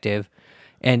detective,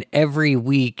 and every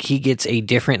week he gets a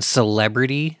different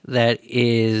celebrity that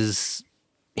is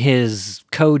his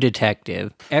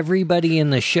co-detective. Everybody in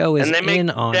the show is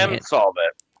in on it. Solve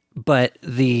it. But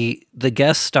the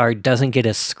guest star doesn't get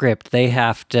a script. They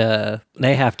have to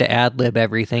ad-lib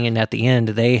everything, and at the end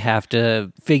they have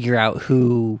to figure out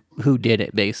who did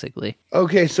it, basically.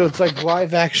 Okay, so it's like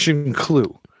live action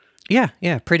Clue.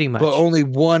 Yeah, pretty much. But only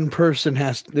one person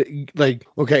has to, like,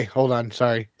 okay, hold on,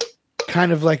 sorry.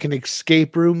 Kind of like an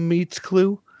escape room meets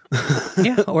Clue.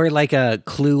 Yeah, or like a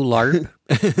Clue LARP.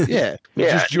 Yeah.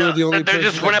 Just you're the only there's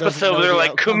just one episode where they're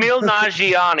like, Kumail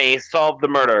Nanjiani solved the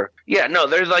murder. Yeah, no,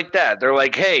 there's like that. They're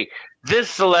like, hey, this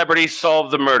celebrity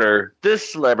solved the murder.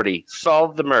 This celebrity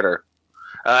solved the murder.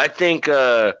 I think,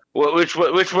 which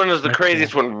one is the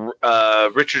craziest one?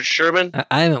 Richard Sherman?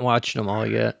 I haven't watched them all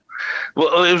yet.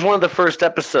 Well, it was one of the first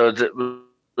episodes. It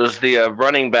was the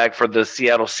running back for the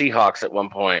Seattle Seahawks at one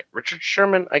point. Richard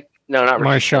Sherman? No, not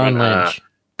Richard Sherman. Marshawn Lynch.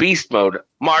 Beast Mode.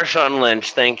 Marshawn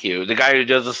Lynch, thank you. The guy who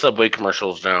does the Subway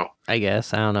commercials now. I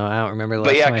guess. I don't know. I don't remember the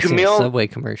last time I seen a Subway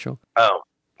commercial. Oh.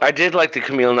 I did like the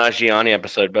Kumail Nanjiani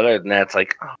episode, but other than that, it's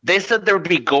like, they said there would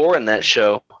be gore in that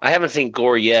show. I haven't seen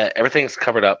gore yet. Everything's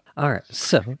covered up. All right,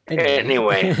 so...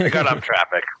 Anyway, I got off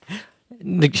traffic.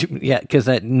 Yeah, because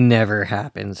that never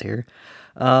happens here.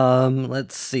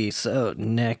 Let's see. So,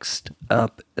 next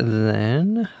up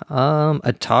then,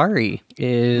 Atari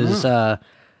is...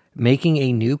 making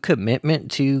a new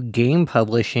commitment to game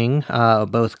publishing,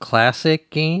 both classic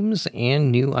games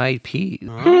and new IPs.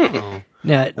 Oh.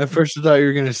 Now, at first I thought you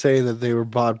were going to say that they were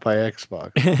bought by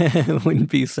Xbox. Wouldn't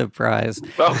be surprised.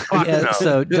 Oh, fuck no.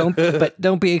 So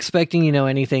don't be expecting,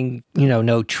 anything,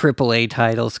 no AAA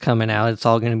titles coming out. It's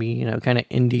all going to be, kind of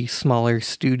indie, smaller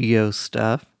studio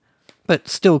stuff. But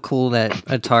still cool that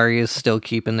Atari is still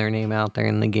keeping their name out there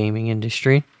in the gaming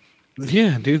industry.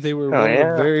 Yeah, dude, they were one of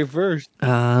the very first.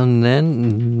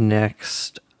 Then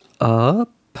next up,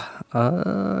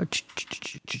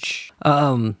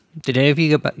 did any of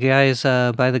you guys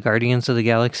buy the Guardians of the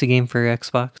Galaxy game for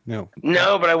Xbox? No,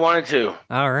 but I wanted to.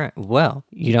 All right, well,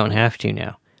 you don't have to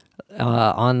now.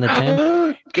 On the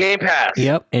 10th, Game Pass.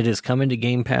 Yep, it is coming to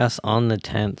Game Pass on the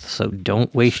 10th. So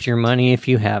don't waste your money if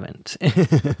you haven't.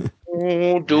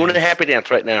 Doing a happy dance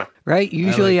right now. Right?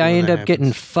 Usually I end up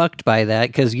getting fucked by that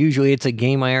because usually it's a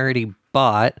game I already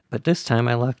bought, but this time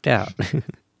I lucked out.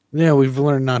 Yeah, we've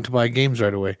learned not to buy games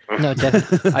right away. No,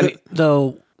 definitely.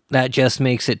 Though that just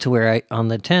makes it to where on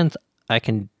the 10th, I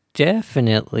can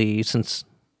definitely,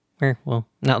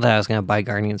 not that I was going to buy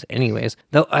Guardians anyways.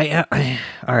 Though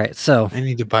all right, so. I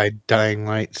need to buy Dying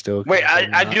Light still. Wait,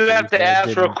 I do have to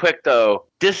ask real quick though.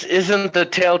 This isn't the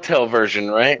Telltale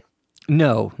version, right?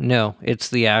 No, it's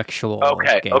the actual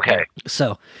game. Okay.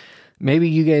 So, maybe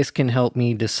you guys can help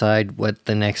me decide what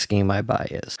the next game I buy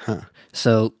is. Huh.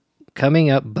 So, coming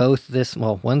up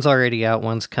one's already out,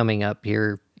 one's coming up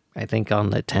here, I think on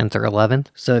the 10th or 11th.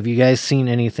 So, have you guys seen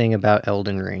anything about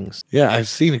Elden Rings? Yeah, I've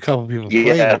seen a couple people play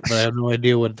it, but I have no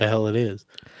idea what the hell it is.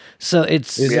 So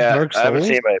it's Is it Dark I haven't Souls?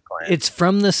 seen anybody playing. it's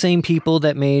from the same people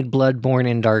that made Bloodborne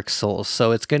and Dark Souls.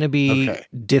 So it's going to be Okay.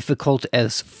 difficult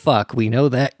as fuck. We know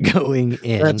that going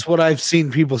in. That's what I've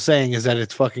seen people saying is that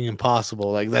it's fucking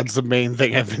impossible. Like that's the main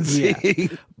thing I've been Yeah.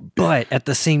 seeing. But at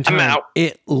the same I'm time, out.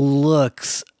 it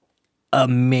looks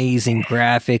amazing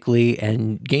graphically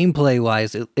and gameplay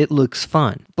wise. It looks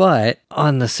fun. But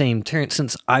on the same turn,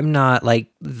 since I'm not like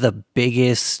the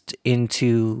biggest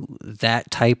into that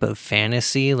type of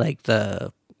fantasy, like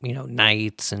the,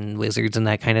 knights and wizards and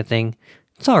that kind of thing,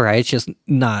 it's all right. It's just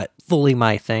not fully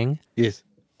my thing. Yes.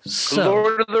 So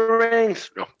Lord of the Rings.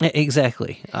 No.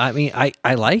 exactly. I mean,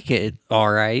 I like it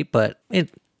all right, but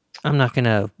I'm not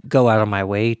gonna go out of my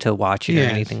way to watch it or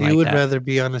anything like you would that. rather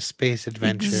be on a space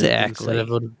adventure Exactly. instead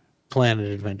of a planet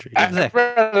adventure. I'd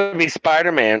rather be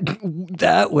Spider-Man.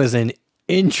 That was an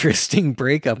interesting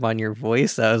breakup on your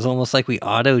voice. That was almost like we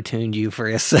auto-tuned you for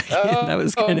a second. That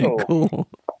was kind of cool.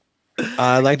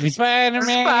 I'd like to be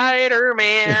Spider-Man.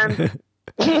 Spider-Man.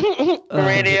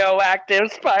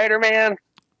 Radioactive Spider-Man.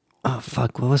 Oh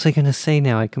fuck! What was I gonna say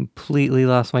now? I completely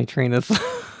lost my train of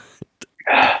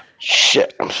thought.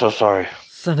 Shit, I'm so sorry.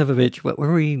 Son of a bitch! What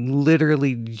were we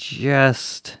literally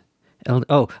just?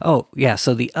 Oh yeah.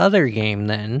 So the other game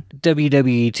then,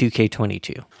 WWE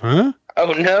 2K22. Huh?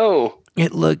 Oh no.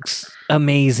 It looks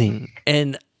amazing,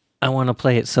 and I want to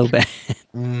play it so bad.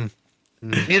 Mm.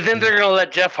 You think they're gonna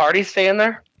let Jeff Hardy stay in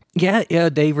there? Yeah.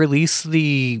 They released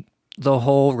the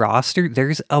whole roster.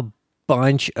 There's a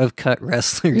bunch of cut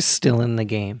wrestlers still in the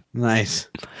game. Nice.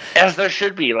 As there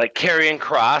should be, like Karrion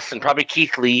Kross and probably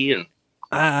Keith Lee and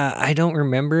I don't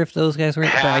remember if those guys were in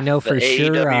it, but I know half the for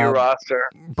sure AEW roster.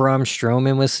 Braun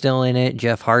Strowman was still in it.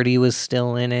 Jeff Hardy was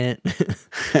still in it.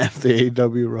 Half the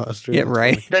AW roster. Yeah,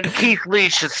 right. Then Keith Lee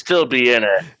should still be in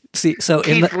it. See, so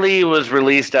Keith Lee was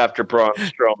released after Braun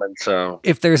Strowman, so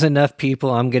if there's enough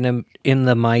people, I'm gonna in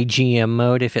the my GM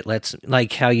mode. If it lets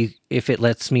if it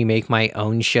lets me make my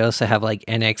own show, so have like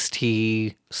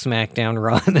NXT, SmackDown,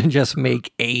 Raw, and then just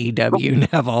make AEW and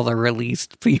have all the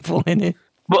released people in it.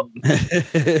 Well,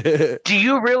 do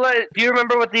you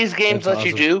remember what these games That's let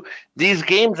you awesome. do? These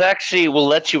games actually will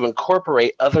let you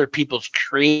incorporate other people's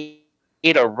create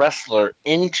a wrestler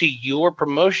into your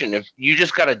promotion. If you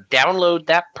just got to download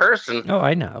that person Oh,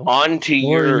 I know. onto Or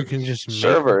your you can just make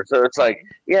server. So it's like,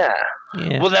 yeah.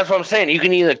 Yeah. Well, that's what I'm saying. You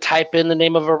can either type in the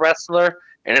name of a wrestler,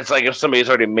 and it's like if somebody's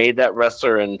already made that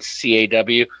wrestler in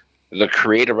CAW, the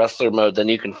create a wrestler mode, then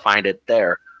you can find it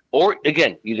there. Or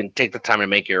again, you can take the time to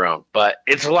make your own. But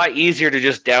it's a lot easier to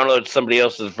just download somebody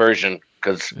else's version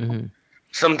because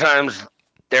sometimes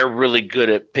they're really good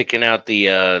at picking out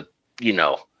the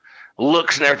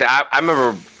looks and everything. I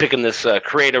remember picking this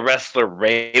create a wrestler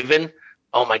Raven.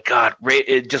 Oh my god,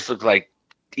 it just looked like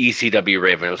ECW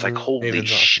Raven. It was like holy Raven's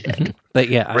shit. But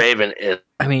yeah, Raven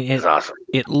is awesome.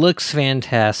 It looks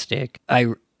fantastic.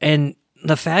 And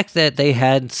the fact that they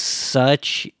had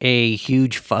such a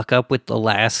huge fuck up with the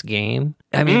last game.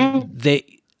 I mean,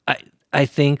 I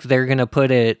think they're gonna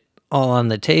put it all on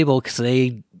the table because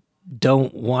they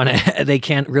don't want to. They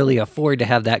can't really afford to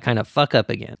have that kind of fuck up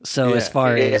again. So as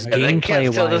far as they gameplay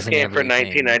can't steal wise, this game for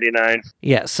 $19.99.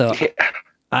 Yeah. So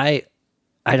I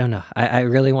don't know. I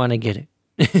really want to get it.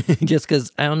 Just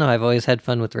because I don't know, I've always had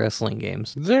fun with wrestling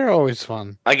games. They're always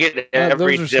fun. I get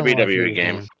every those are some of my WWE favorite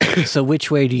game. games. So which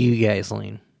way do you guys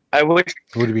lean? I wish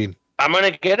What do you mean? I'm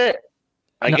gonna get it.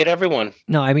 I No. get everyone.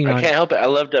 No, I mean I can't help it. I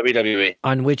love WWE.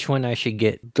 on which one I should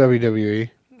get.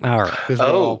 WWE. All right. Because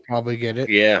we'll all probably get it.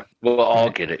 Yeah, we'll all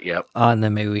get it. Yep. And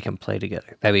then maybe we can play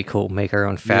together. That'd be cool. Make our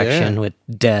own faction with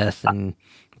Death and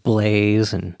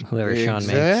Blaze and whoever Shawn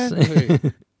makes.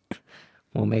 Exactly.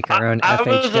 We'll make our own I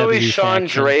FHW was always Shawn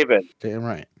faction. Draven. Damn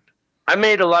right. I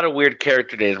made a lot of weird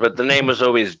character names, but the name was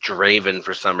always Draven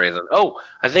for some reason. Oh,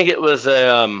 I think it was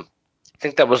I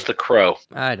think that was the Crow.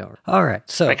 I don't. All right.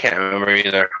 So I can't remember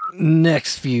either.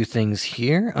 next few things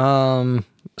here.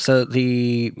 So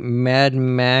the Mad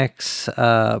Max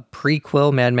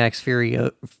prequel, Mad Max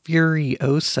Furiosa,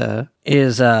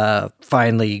 is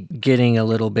finally getting a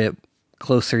little bit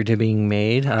closer to being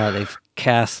made. They've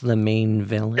cast the main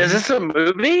villain. Is this a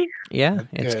movie? Yeah,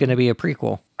 it's Good. going to be a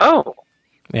prequel. Oh,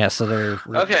 Yeah, so they're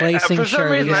okay. replacing For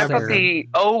some reason, I Charlize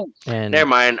thought Theron. And never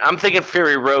mind. I'm thinking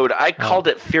Fury Road. I called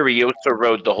it Furiosa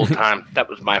Road the whole time. That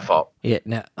was my fault. yeah,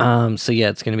 no, so yeah,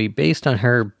 it's going to be based on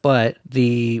her, but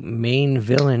the main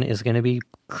villain is going to be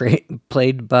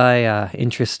played by,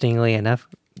 interestingly enough,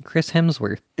 Chris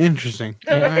Hemsworth. Interesting.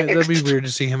 Alright, that'd be weird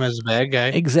to see him as a bad guy.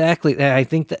 Exactly. I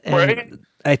think that, and Right?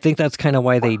 I think that's kind of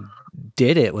why they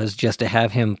did it, was just to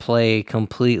have him play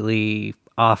completely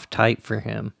off type for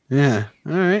him. Yeah.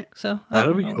 All right. So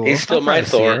That'll be cool. He's still I'll my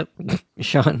probably see Thor. it.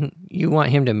 Sean, you want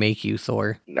him to make you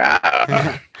Thor. Nah.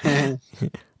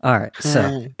 All right.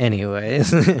 So,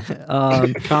 anyways,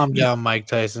 Calm down, Mike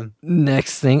Tyson.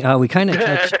 next thing, we kind of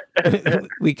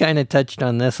touched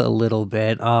on this a little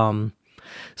bit.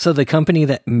 So the company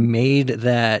that made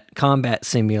that combat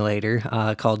simulator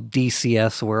called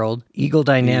DCS World, Eagle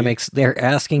Dynamics, they're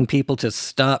asking people to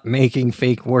stop making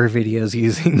fake war videos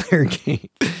using their game.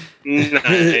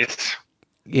 Nice.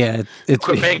 Yeah, it's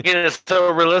Quit making it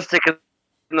so realistic and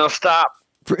no stop.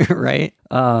 right.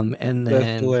 And That's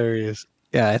then hilarious.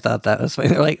 yeah, I thought that was funny.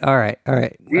 They're like, all right.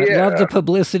 I love the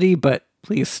publicity, but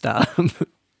please stop.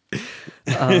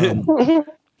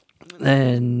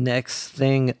 And next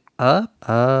thing up.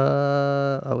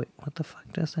 Oh wait, what the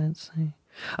fuck does that say?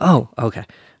 Oh, okay.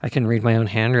 I can read my own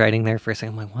handwriting there for a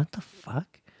second. I'm like, what the fuck?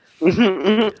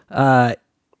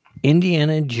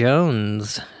 Indiana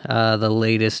Jones, the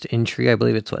latest entry, I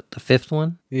believe it's the 5th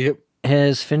one, Yep.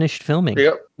 has finished filming.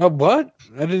 Yep. Oh, what?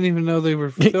 I didn't even know they were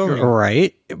filming.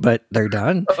 Right, but they're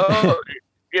done. Oh,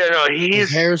 yeah, no, Is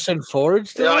he's. Harrison Ford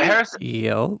still? No, Harrison.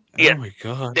 Yo. Yeah. Oh my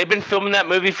god. They've been filming that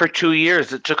movie for 2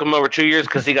 years. It took him over 2 years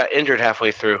because he got injured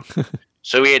halfway through.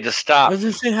 So he had to I stop. was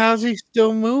just saying, how's he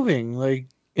still moving? Like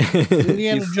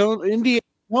Indiana Jones.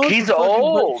 He's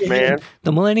old, man.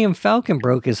 The Millennium Falcon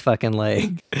broke his fucking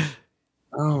leg.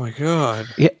 Oh my god.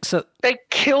 Yeah, so They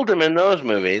killed him in those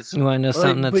movies. you want to know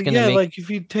something that's going to make... like if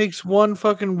he takes one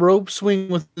fucking rope swing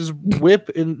with his whip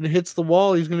and hits the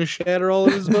wall, he's gonna shatter all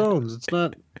of his bones. It's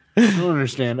not. I don't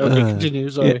understand. Okay, continue.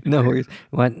 Sorry. Yeah, no worries.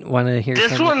 Want to hear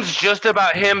This something? one's just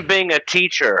about him being a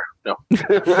teacher. No.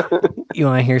 You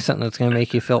want to hear something that's going to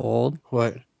make you feel old?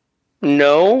 What?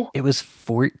 No? It was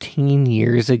 14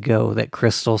 years ago that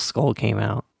Crystal Skull came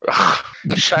out.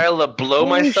 Shia LaBeouf Holy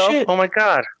myself? shit. Oh my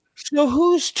god. So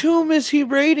whose tomb is he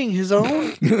raiding? His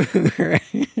own?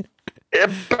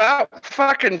 About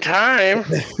fucking time.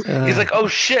 He's like, oh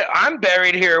shit, I'm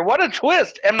buried here. What a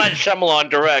twist. M. Night Shyamalan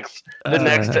directs the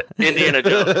next Indiana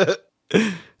Jones.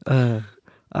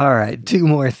 All right, 2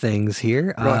 more things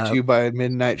here. Brought to you by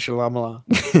Midnight Shyamalan.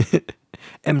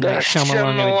 M. Night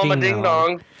Shyamalan Ding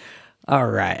dong. All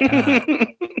right.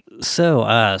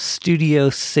 So, Studio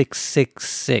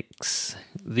 666.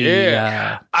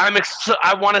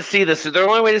 I want to see this. The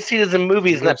only way to see this in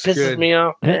movies, and that Looks pisses good. me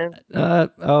off, man.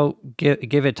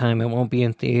 Give it time. It won't be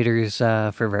in theaters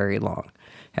for very long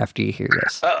after you hear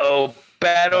this. Uh-oh.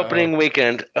 Bad opening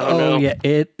weekend. Oh, no. Yeah,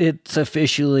 it's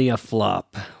officially a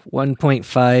flop.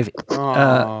 1.5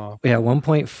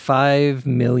 $1.5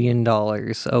 million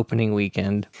opening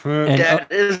weekend. And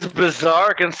That is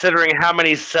bizarre considering how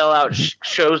many sellout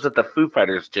shows that the Foo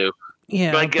Fighters do.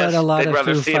 yeah, I guess but a lot they'd of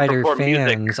rather Foo see it Fighter before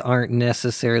fans music. aren't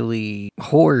necessarily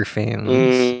horror fans.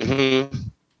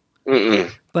 Mm-hmm.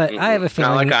 Mm-mm. But I have a Not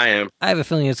feeling like I am. I have a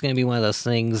feeling it's going to be one of those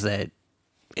things that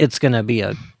it's going to be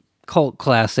a cult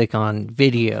classic on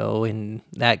video and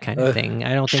that kind of thing.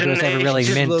 I don't think it was ever really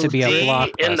Tenacious meant to be a D in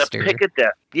the blockbuster. Pick of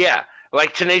Death. Yeah,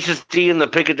 like Tenacious D in the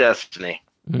Pick of Destiny.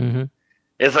 Mm-hmm.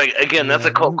 It's like, again, that's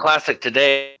a cult classic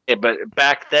today, but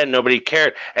back then nobody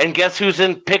cared. And guess who's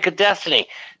in Pick of Destiny?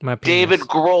 My David penis.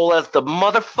 Grohl as the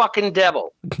motherfucking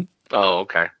devil. Oh,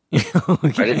 okay. I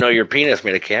didn't know your penis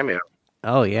made a cameo.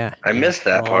 Oh yeah, I missed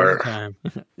that All part. the time.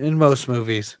 In most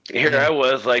movies. Here I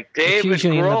was like, David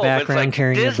usually in the Grohl. background It's like,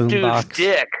 carrying a this dude's boombox.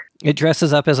 dick. It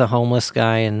dresses up as a homeless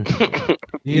guy and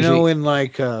You know, in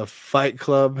like Fight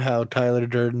Club, how Tyler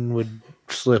Durden would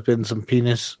slip in some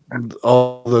penis?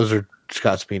 All those are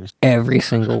Scott's penis. every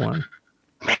single one.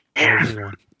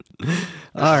 Everyone.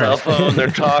 All Cell right. phone they're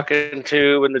talking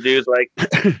to, and the dude's like,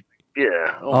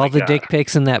 yeah. Oh All my the God. dick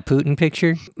pics in that Putin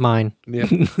picture, mine. Yeah,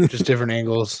 just different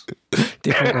angles.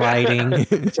 Different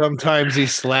lighting. Sometimes he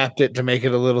slapped it to make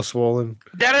it a little swollen.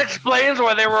 That explains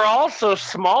why they were all so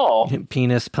small.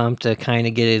 Penis pump to kind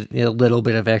of get a little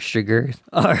bit of extra girth.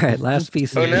 All right, last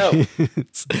piece of news.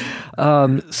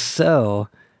 So,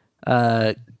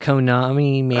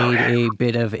 Konami made a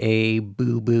bit of a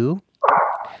boo-boo.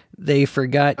 They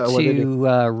forgot what did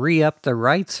to re-up the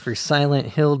rights for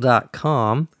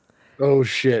SilentHill.com, Oh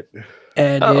shit!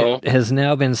 and Uh-oh. it has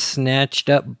now been snatched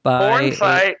up by Porn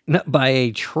site. by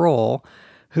a troll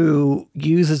who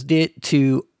uses it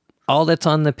to... All that's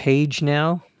on the page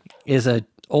now is a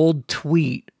old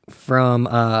tweet from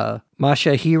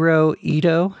Masahiro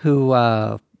Ito, who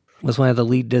was one of the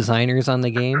lead designers on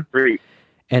the game.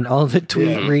 And all the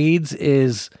tweet reads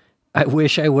is, I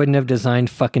wish I wouldn't have designed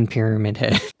fucking Pyramid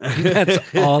Head. That's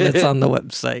all that's on the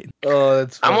website. Oh,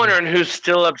 that's. I'm funny. wondering who's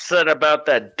still upset about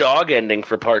that dog ending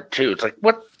for part 2. It's like,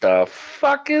 what the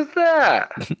fuck is that?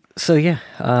 So yeah,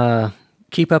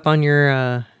 keep up on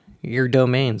your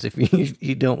domains if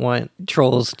you don't want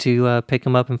trolls to pick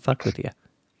them up and fuck with you.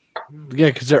 Yeah,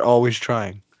 because they're always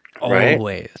trying. Right.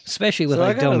 Always, especially with So I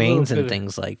like got a little domains bit and of-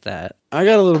 things like that. I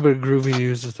got a little bit of groovy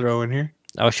news to throw in here.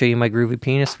 I'll show you my groovy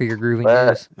penis for your groovy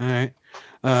news. All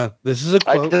right. This is a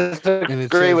I quote. and it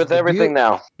disagree says, with "The everything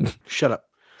deal-" now. Shut up.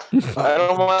 I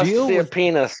don't want to deal see a with-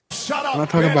 penis. I'm not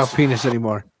talking about penis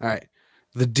anymore. All right.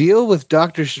 The deal with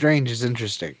Doctor Strange is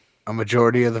interesting. A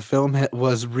majority of the film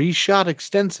was reshot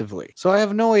extensively, so I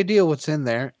have no idea what's in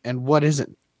there and what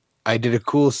isn't. I did a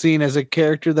cool scene as a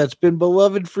character that's been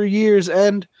beloved for years,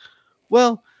 and,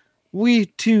 well, we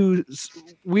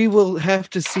will have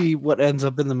to see what ends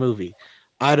up in the movie.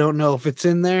 I don't know if it's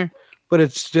in there, but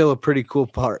it's still a pretty cool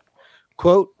part.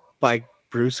 Quote by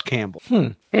Bruce Campbell.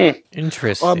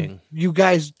 Interesting. You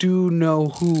guys do know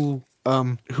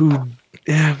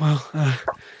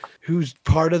who's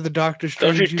part of the Doctor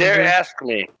Strange Don't you dare universe? ask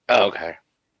me. Oh, okay.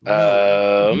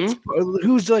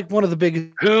 Who's like one of the biggest?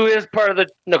 Who is part of the?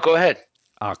 No, go ahead.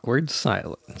 Awkward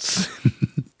silence.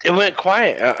 It went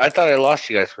quiet. I thought I lost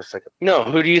you guys for a second. No,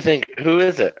 who do you think? Who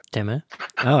is it? Timmy?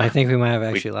 Oh, I think we might have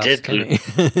actually lost did Timmy.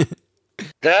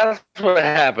 That's what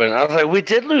happened. I was like, we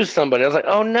did lose somebody. I was like,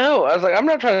 oh no. I was like, I'm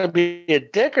not trying to be a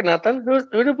dick or nothing.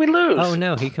 Who did we lose? Oh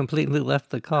no, he completely left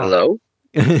the call. Hello?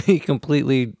 he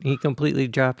completely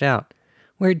dropped out.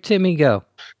 Where'd Timmy go?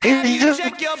 He's just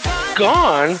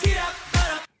gone.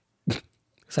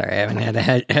 Sorry, I haven't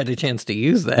had a chance to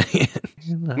use that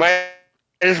yet. Might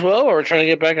as well. We're trying to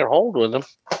get back and hold with him.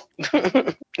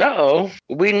 Uh-oh.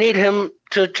 We need him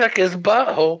to check his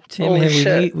butthole. Tim, Holy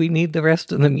shit. we need the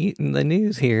rest of the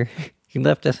news here. He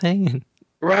left us hanging.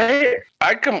 Right?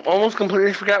 I almost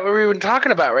completely forgot what we were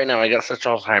talking about right now. I got such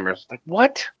Alzheimer's. Like,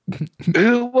 what?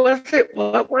 Who was it?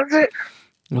 What was it?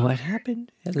 What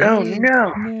happened? Hello? Oh,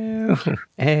 no. No.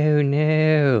 Oh,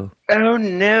 no. Oh,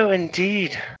 no,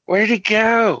 indeed. Where'd he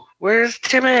go? Where's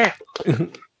Timmy?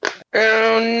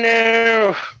 Oh,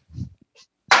 no.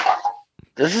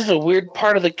 This is a weird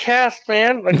part of the cast,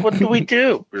 man. Like, what do we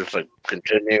do? We're just like,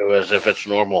 continue as if it's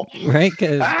normal. Right?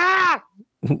 Because Ah!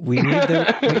 we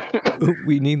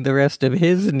need the rest of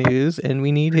his news, and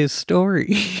we need his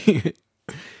story.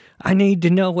 I need to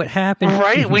know what happened.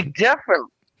 Right? We definitely.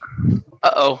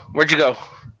 Uh-oh. Where'd you go?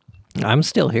 I'm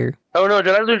still here. Oh, no.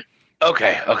 Did I lose?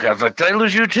 Okay. I was like, did I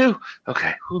lose you too?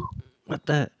 Okay. Whew. What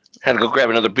the? Had to go grab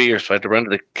another beer, so I had to run to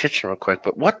the kitchen real quick.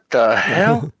 But what the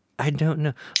hell? I don't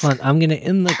know. Hold on, I'm going to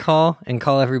end the call and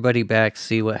call everybody back,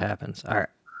 see what happens. All right,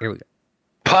 here we go.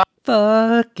 Pop.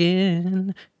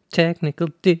 Fucking technical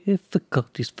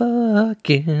difficulties.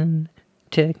 Fucking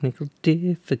technical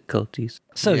difficulties.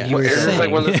 So Yeah. you were Is this like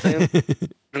one of those saying... things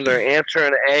where they're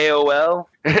answering AOL?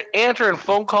 Answering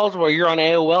phone calls while you're on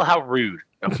AOL? How rude.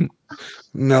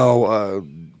 No,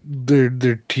 their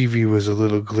TV was a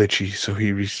little glitchy, so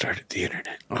he restarted the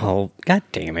internet. Oh, god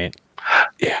damn it.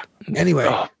 Yeah. Anyway,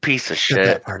 Oh, piece of cut that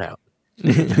shit. part out.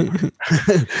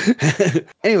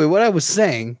 Anyway, what I was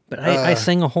saying, But I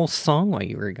sang a whole song while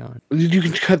you were gone. you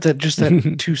can cut that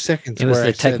 2 seconds. It was where the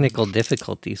I said- technical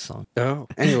difficulties song. Oh,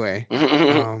 anyway,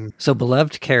 So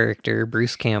beloved character,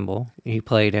 Bruce Campbell, he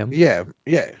played him. yeah.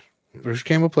 Bruce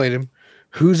Campbell played him.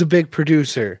 Who's a big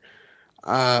producer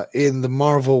in the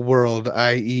Marvel world,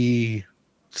 i.e.,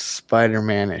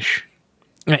 Spider-Man-ish?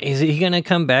 Is he going to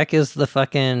come back as the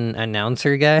fucking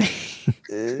announcer guy?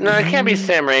 No, it can't be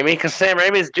Sam Raimi, because Sam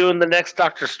Raimi's doing the next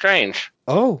Doctor Strange.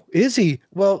 Oh, is he?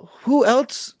 Well, who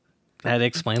else That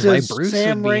explains why does Bruce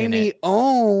Sam would be in Raimi it.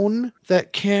 own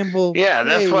that Campbell? Yeah,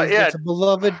 that's what- plays yeah. that's a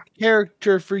beloved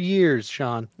character for years,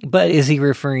 Sean. But is he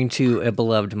referring to a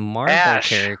beloved Marvel Ash.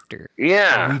 character?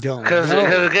 Yeah, We don't because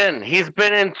know. again, he's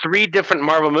been in 3 different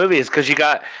Marvel movies. Because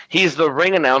he's the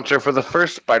ring announcer for the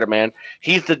first Spider-Man.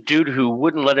 He's the dude who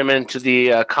wouldn't let him into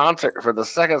the concert for the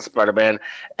second Spider-Man,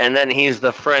 and then he's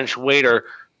the French waiter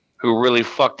who really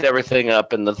fucked everything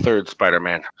up in the third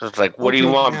Spider-Man. So it's like, what do you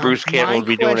Okay, want now, Bruce Campbell to my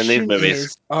be doing in these question movies?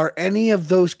 is, are any of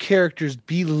those characters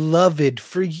beloved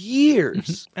for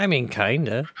years? I mean,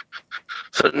 kinda.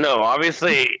 So no,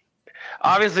 obviously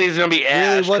he's gonna be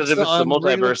Ash because it was the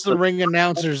multiverse. What's the ring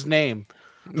announcer's name?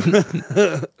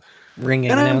 Ring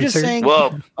And announcer. I'm just saying,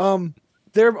 Well,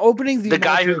 they're opening the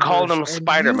guy who called him multiverse, and you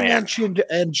Spider-Man. mentioned,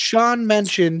 and Shawn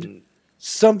mentioned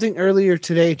something earlier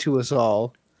today to us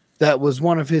all that was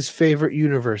one of his favorite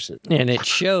universes. And it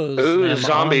shows Ooh, them on the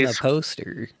zombies.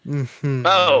 poster. Mhm.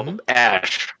 oh,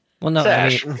 Ash. Well, no,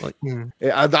 Ash. I mean,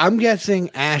 like, I'm guessing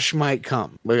Ash might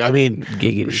come. Like, I mean,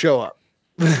 giggity. show up.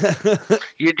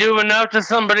 You do enough to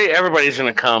somebody, everybody's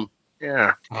gonna come.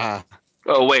 Yeah. Ah,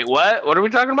 Oh wait, what? What are we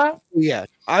talking about? yeah,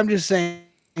 I'm just saying.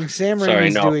 Sam Sorry,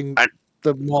 Raimi's no. doing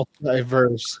the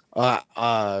multiverse.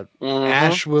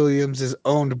 Ash Williams is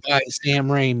owned by Sam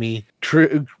Raimi.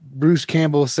 Bruce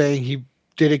Campbell saying he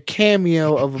did a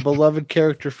cameo of a beloved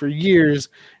character for years,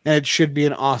 and it should be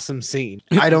an awesome scene.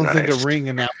 I don't think a ring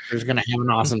announcer is going to have an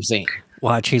awesome scene.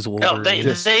 Watch, he's Wolverine.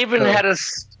 No, they even had a. It'd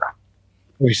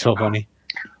be so funny.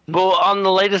 Well, on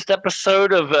the latest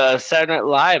episode of Saturday Night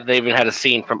Live, they even had a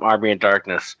scene from Army of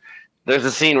Darkness. There's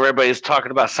a scene where everybody's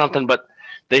talking about something, but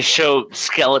they show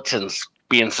skeletons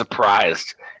being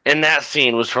surprised. And that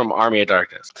scene was from Army of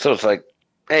Darkness. So it's like,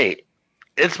 hey,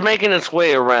 it's making its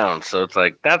way around. So it's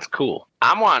like, that's cool.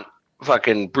 I want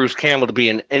fucking Bruce Campbell to be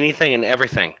in anything and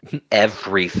everything.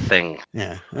 Everything.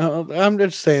 Yeah. I'm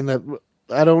just saying that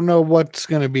I don't know what's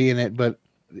going to be in it, but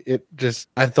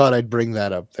I thought I'd bring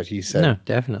that up that he said. No,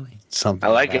 definitely. Something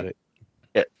I like about it.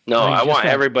 Yeah. No, I want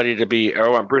everybody to be, I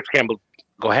want Bruce Campbell.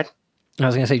 Go ahead. I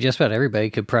was going to say just about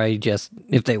everybody could probably just,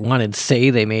 if they wanted, say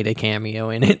they made a cameo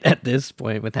in it at this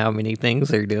point with how many things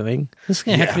they're doing. This is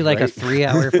going to have to be like a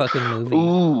 3-hour fucking movie.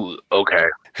 Ooh, okay.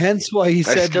 Hence why he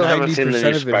said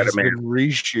 90% of it has been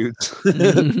reshoots.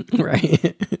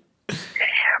 Right.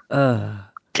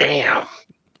 Damn.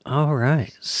 All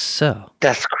right. So.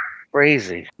 That's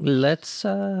crazy. Let's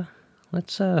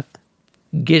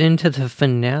get into the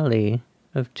finale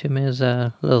of Tim's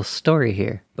little story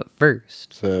here. But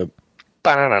first. So.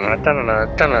 Wait.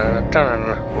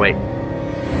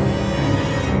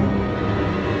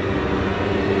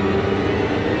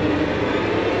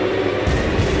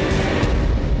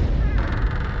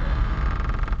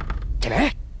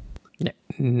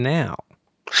 Now.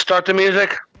 Start the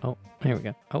music. Oh, here we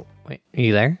go. Oh, wait. Are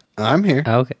you there? I'm here.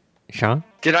 Oh, okay. Sean?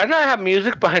 Did I not have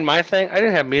music behind my thing? I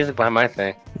didn't have music behind my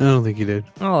thing. I don't think you did.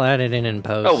 I'll add it in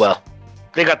post. Oh, well.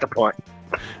 They got the point.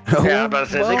 Yeah, I was about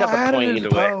to say, they got the point either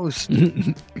way.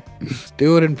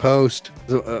 Do it in post.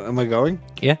 So, am I going?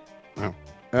 Yeah. Oh.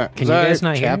 Can you guys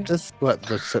not hear me? What,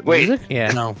 the Wait. music?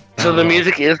 Yeah. No. So the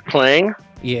music is playing?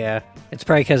 Yeah. It's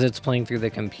probably because it's playing through the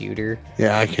computer.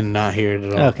 Yeah, I cannot hear it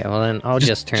at all. Okay, well then I'll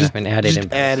just turn up and add it in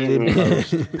post. Add it in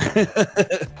post.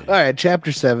 All right,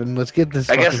 chapter 7. Let's get this.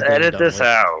 I guess edit this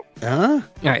out. Huh?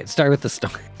 All right, start with the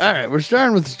story. All right, we're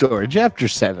starting with the story. Chapter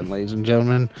 7, ladies and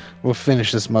gentlemen. We'll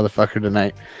finish this motherfucker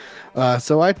tonight.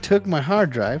 So I took my hard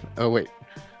drive. Oh, wait.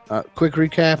 Quick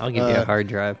recap. I'll give you a hard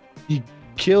drive. He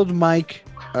killed Mike.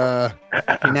 Now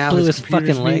Blew his his computer's fucking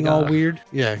being leg all off. weird.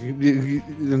 Yeah,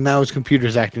 now his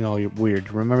computer's acting all weird.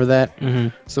 Remember that? Mm-hmm.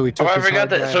 So he took. Oh, I his forgot hard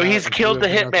that. drive So out he's and killed the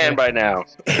threw everything hitman out by now.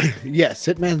 there. Yes,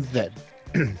 hitman's dead.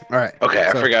 All right. Okay,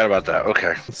 I So- forgot about that.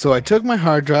 Okay. So I took my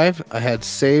hard drive I had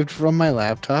saved from my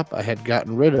laptop I had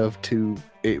gotten rid of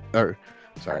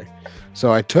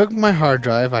So I took my hard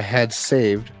drive I had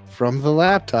saved from the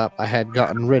laptop I had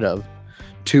gotten rid of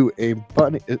to a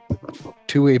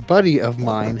buddy of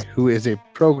mine who is a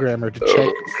programmer to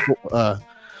check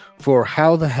for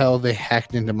how the hell they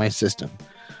hacked into my system.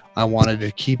 I wanted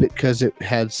to keep it because it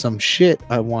had some shit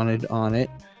I wanted on it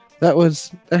that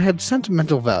had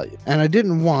sentimental value, and I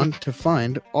didn't want to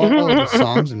find all of the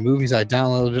songs and movies I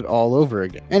downloaded all over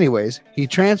again. Anyways, he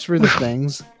transferred the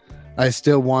things I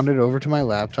still wanted over to my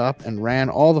laptop and ran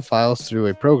all the files through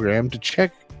a program to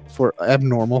check for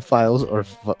abnormal files or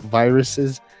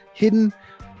viruses hidden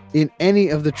in any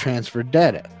of the transferred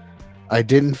data. I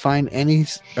didn't find any,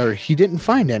 or he didn't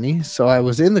find any, so I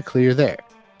was in the clear there.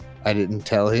 I didn't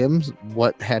tell him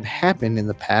what had happened in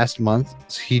the past month.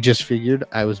 So he just figured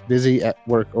I was busy at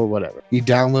work or whatever. He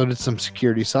downloaded some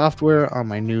security software on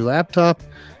my new laptop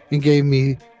and gave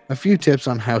me a few tips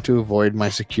on how to avoid my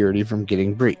security from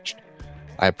getting breached.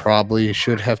 I probably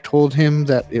should have told him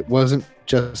that it wasn't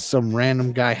just some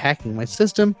random guy hacking my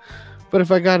system, but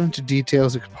if I got into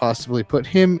details, it could possibly put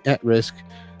him at risk.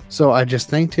 So I just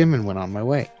thanked him and went on my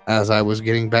way. As I was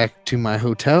getting back to my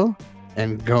hotel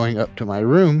and going up to my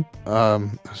room,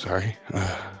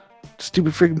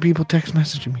 stupid freaking people text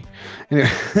messaging me. Anyway,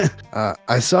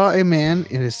 I saw a man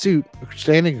in a suit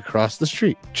standing across the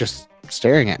street, just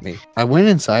staring at me. I went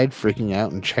inside, freaking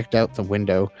out, and checked out the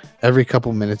window every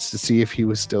couple minutes to see if he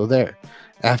was still there.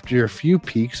 After a few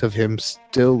peeks of him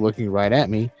still looking right at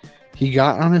me, he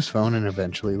got on his phone and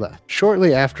eventually left.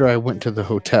 Shortly after I went to a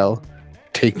hotel,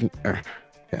 taking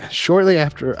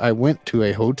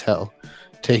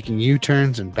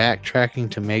U-turns and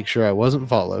backtracking to make sure I wasn't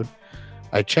followed,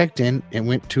 I checked in and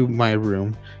went to my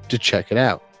room to check it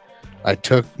out. I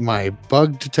took my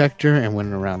bug detector and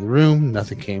went around the room.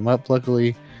 Nothing came up,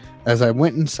 luckily. As I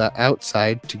went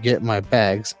outside to get my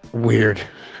bags, weird.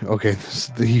 Okay,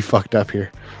 he fucked up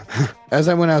here. As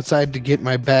I went outside to get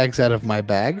my bags out of my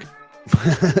bag,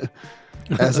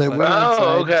 as I went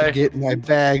outside to get my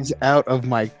bags out of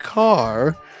my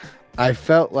car, I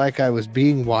felt like I was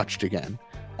being watched again.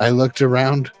 I looked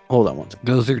around. Hold on one second.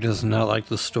 Gozer does not like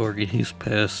the story. He's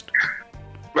pissed.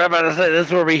 Right about to say, this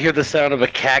is where we hear the sound of a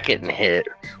cat getting hit.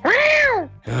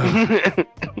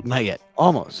 Not yet.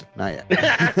 Almost. Not yet.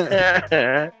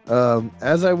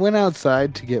 As I went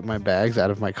outside to get my bags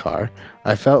out of my car,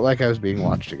 I felt like I was being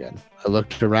watched again. I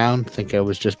looked around, think I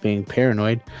was just being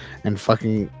paranoid and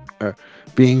fucking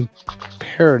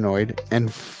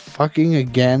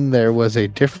again. There was a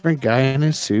different guy in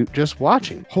his suit just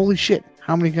watching. Holy shit.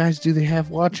 How many guys do they have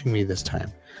watching me this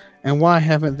time? And why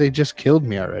haven't they just killed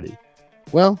me already?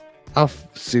 Well, I'll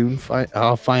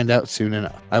find out soon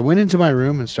enough. I went into my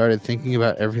room and started thinking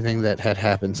about everything that had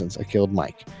happened since I killed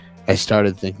Mike. I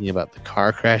started thinking about the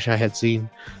car crash I had seen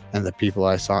and the people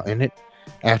I saw in it.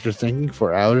 After thinking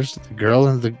for hours, the girl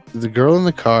in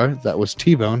the car that was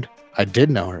T-boned, I did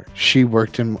know her. She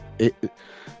worked in a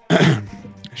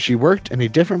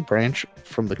different branch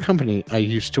from the company I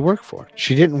used to work for.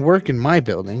 She didn't work in my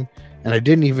building, and I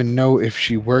didn't even know if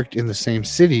she worked in the same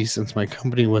city since my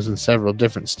company was in several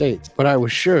different states. But I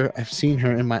was sure I've seen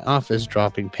her in my office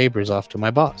dropping papers off to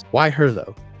my boss. Why her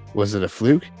though? Was it a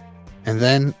fluke? And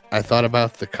then I thought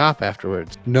about the cop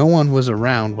afterwards. No one was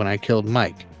around when I killed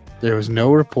Mike. There was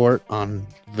no report on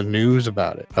the news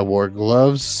about it. I wore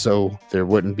gloves so there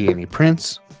wouldn't be any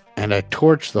prints, and I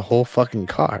torched the whole fucking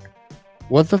car.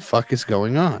 What the fuck is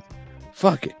going on?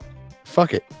 Fuck it.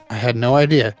 I had no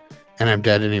idea. And I'm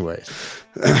dead anyways.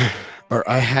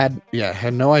 I had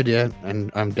no idea,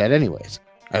 and I'm dead anyways.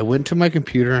 I went to my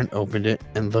computer and opened it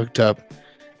and looked up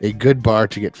a good bar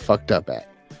to get fucked up at.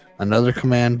 Another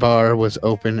command bar was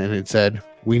open and it said,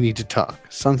 "We need to talk.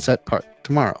 Sunset Park,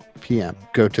 tomorrow, p.m.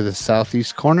 Go to the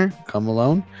southeast corner, come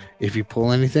alone. If you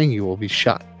pull anything, you will be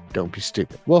shot. Don't be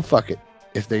stupid." Well, fuck it.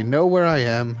 If they know where I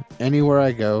am, anywhere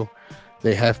I go,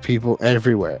 they have people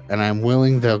everywhere, and I'm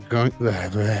willing they'll go...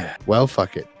 Well,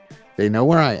 fuck it. They know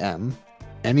where I am,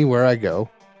 anywhere I go.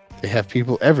 They have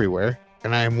people everywhere,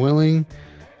 and I am willing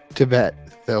to bet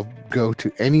they'll go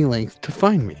to any length to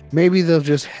find me. Maybe they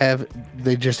just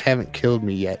haven't killed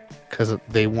me yet because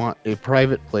they want a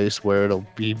private place where it'll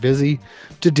be busy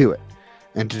to do it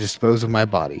and to dispose of my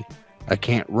body. I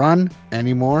can't run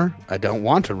anymore. I don't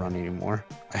want to run anymore.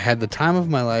 I had the time of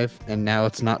my life, and now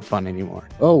it's not fun anymore.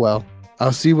 Oh well,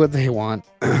 I'll see what they want.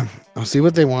 I'll see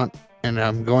what they want, and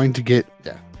I'm going to get...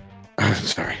 Yeah.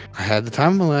 Sorry. I had the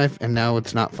time of my life, and now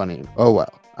it's not funny. Oh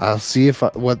well. I'll see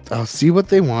what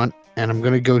they want, and I'm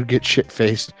gonna go get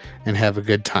shit-faced and have a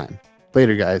good time.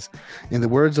 Later, guys. In the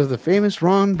words of the famous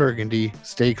Ron Burgundy,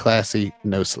 stay classy,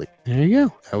 no sleep. There you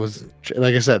go. That was,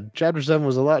 like I said, chapter 7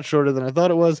 was a lot shorter than I thought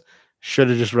it was. Should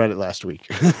have just read it last week.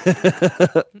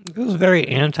 It was very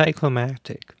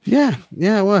anticlimactic. Yeah,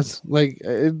 it was. Like,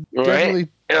 it definitely...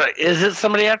 Is it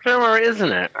somebody after him or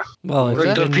isn't it? Well, if Or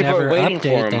you those can people are never waiting for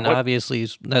update, him. then What- obviously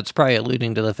that's probably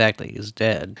alluding to the fact that he's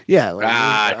dead. Yeah.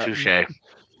 Like, Touche.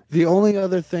 The only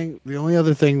other thing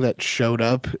that showed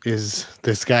up is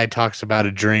this guy talks about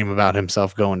a dream about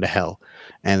himself going to hell,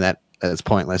 and that's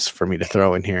pointless for me to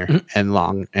throw in here and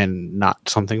long and not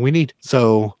something we need.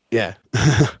 So yeah,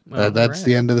 that's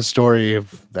the end of the story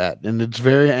of that, and it's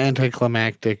very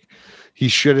anticlimactic. He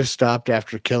should have stopped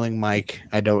after killing Mike.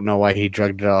 I don't know why he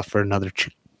drugged it off for another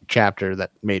chapter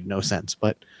that made no sense,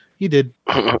 but he did.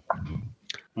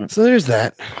 So there's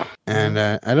that, and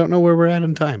I don't know where we're at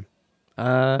in time.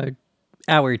 Hour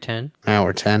 10.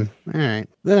 Hour 10. All right.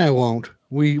 Then I won't.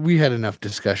 We had enough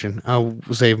discussion. I'll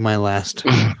save my last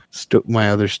my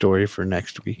other story for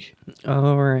next week.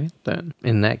 All right, then.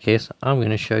 In that case, I'm going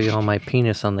to show you all my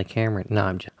penis on the camera.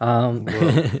 No, I'm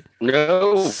just...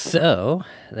 No. So,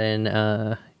 then,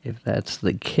 if that's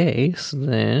the case,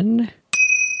 then...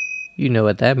 You know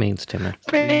what that means, Timmy.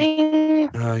 Yeah.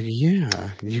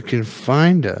 You can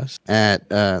find us at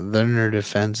The Nerd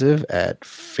Offensive at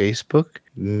Facebook,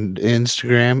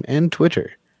 Instagram, and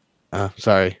Twitter.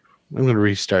 Sorry. I'm going to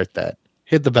restart that.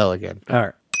 Hit the bell again. All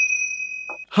right.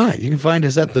 Hi, you can find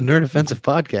us at the Nerd Offensive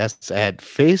Podcasts at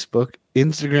Facebook,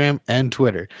 Instagram, and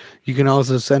Twitter. You can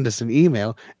also send us an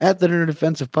email at the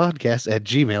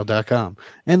nerdoffensivepodcast@gmail.com.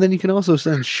 And then you can also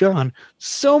send Shawn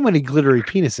so many glittery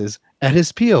penises at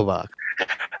his P.O. box.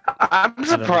 I'm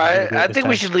surprised. I think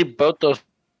we should leave both those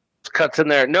cuts in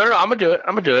there. No, I'm gonna do it.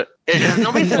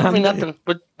 Nobody said me nothing,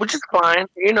 but which is fine.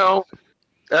 You know,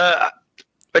 I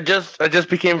just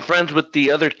became friends with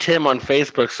the other Tim on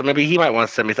Facebook, so maybe he might want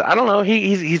to send me something. I don't know.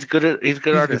 He's good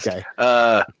artist. Guy.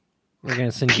 We're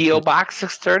going to send P.O. Box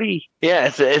 630.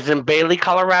 Yeah, it's in Bailey,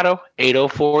 Colorado,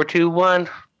 80421.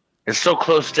 It's so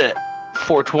close to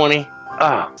 420.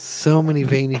 Oh. So many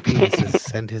veiny penises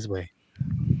sent his way.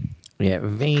 Yeah,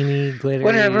 veiny,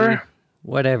 glittery.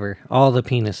 Whatever. All the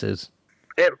penises.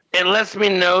 It lets me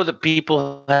know that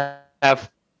people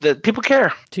that people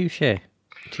care. Touche. I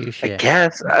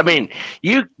guess. I mean,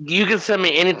 you can send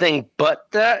me anything but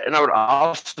that, and I would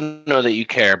also know that you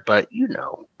care. But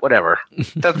whatever.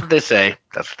 That's what they say.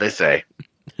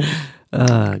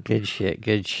 Good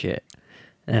shit.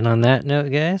 And on that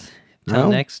note, guys, till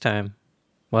next time.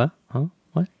 What? Huh?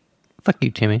 What? Fuck you,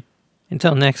 Timmy.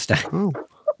 Until next time. Oh.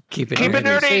 Keep it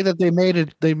nerdy. Say that they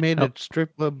made a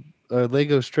strip club,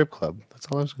 Lego strip club. That's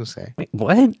all I was gonna say. Wait,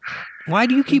 what? Why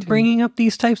do you keep bringing up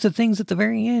these types of things at the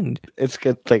very end? It's a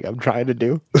good thing I'm trying to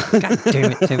do. God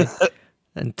damn it, Timmy.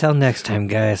 Until next time,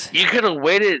 guys. You could have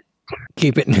waited.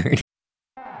 Keep it nerdy.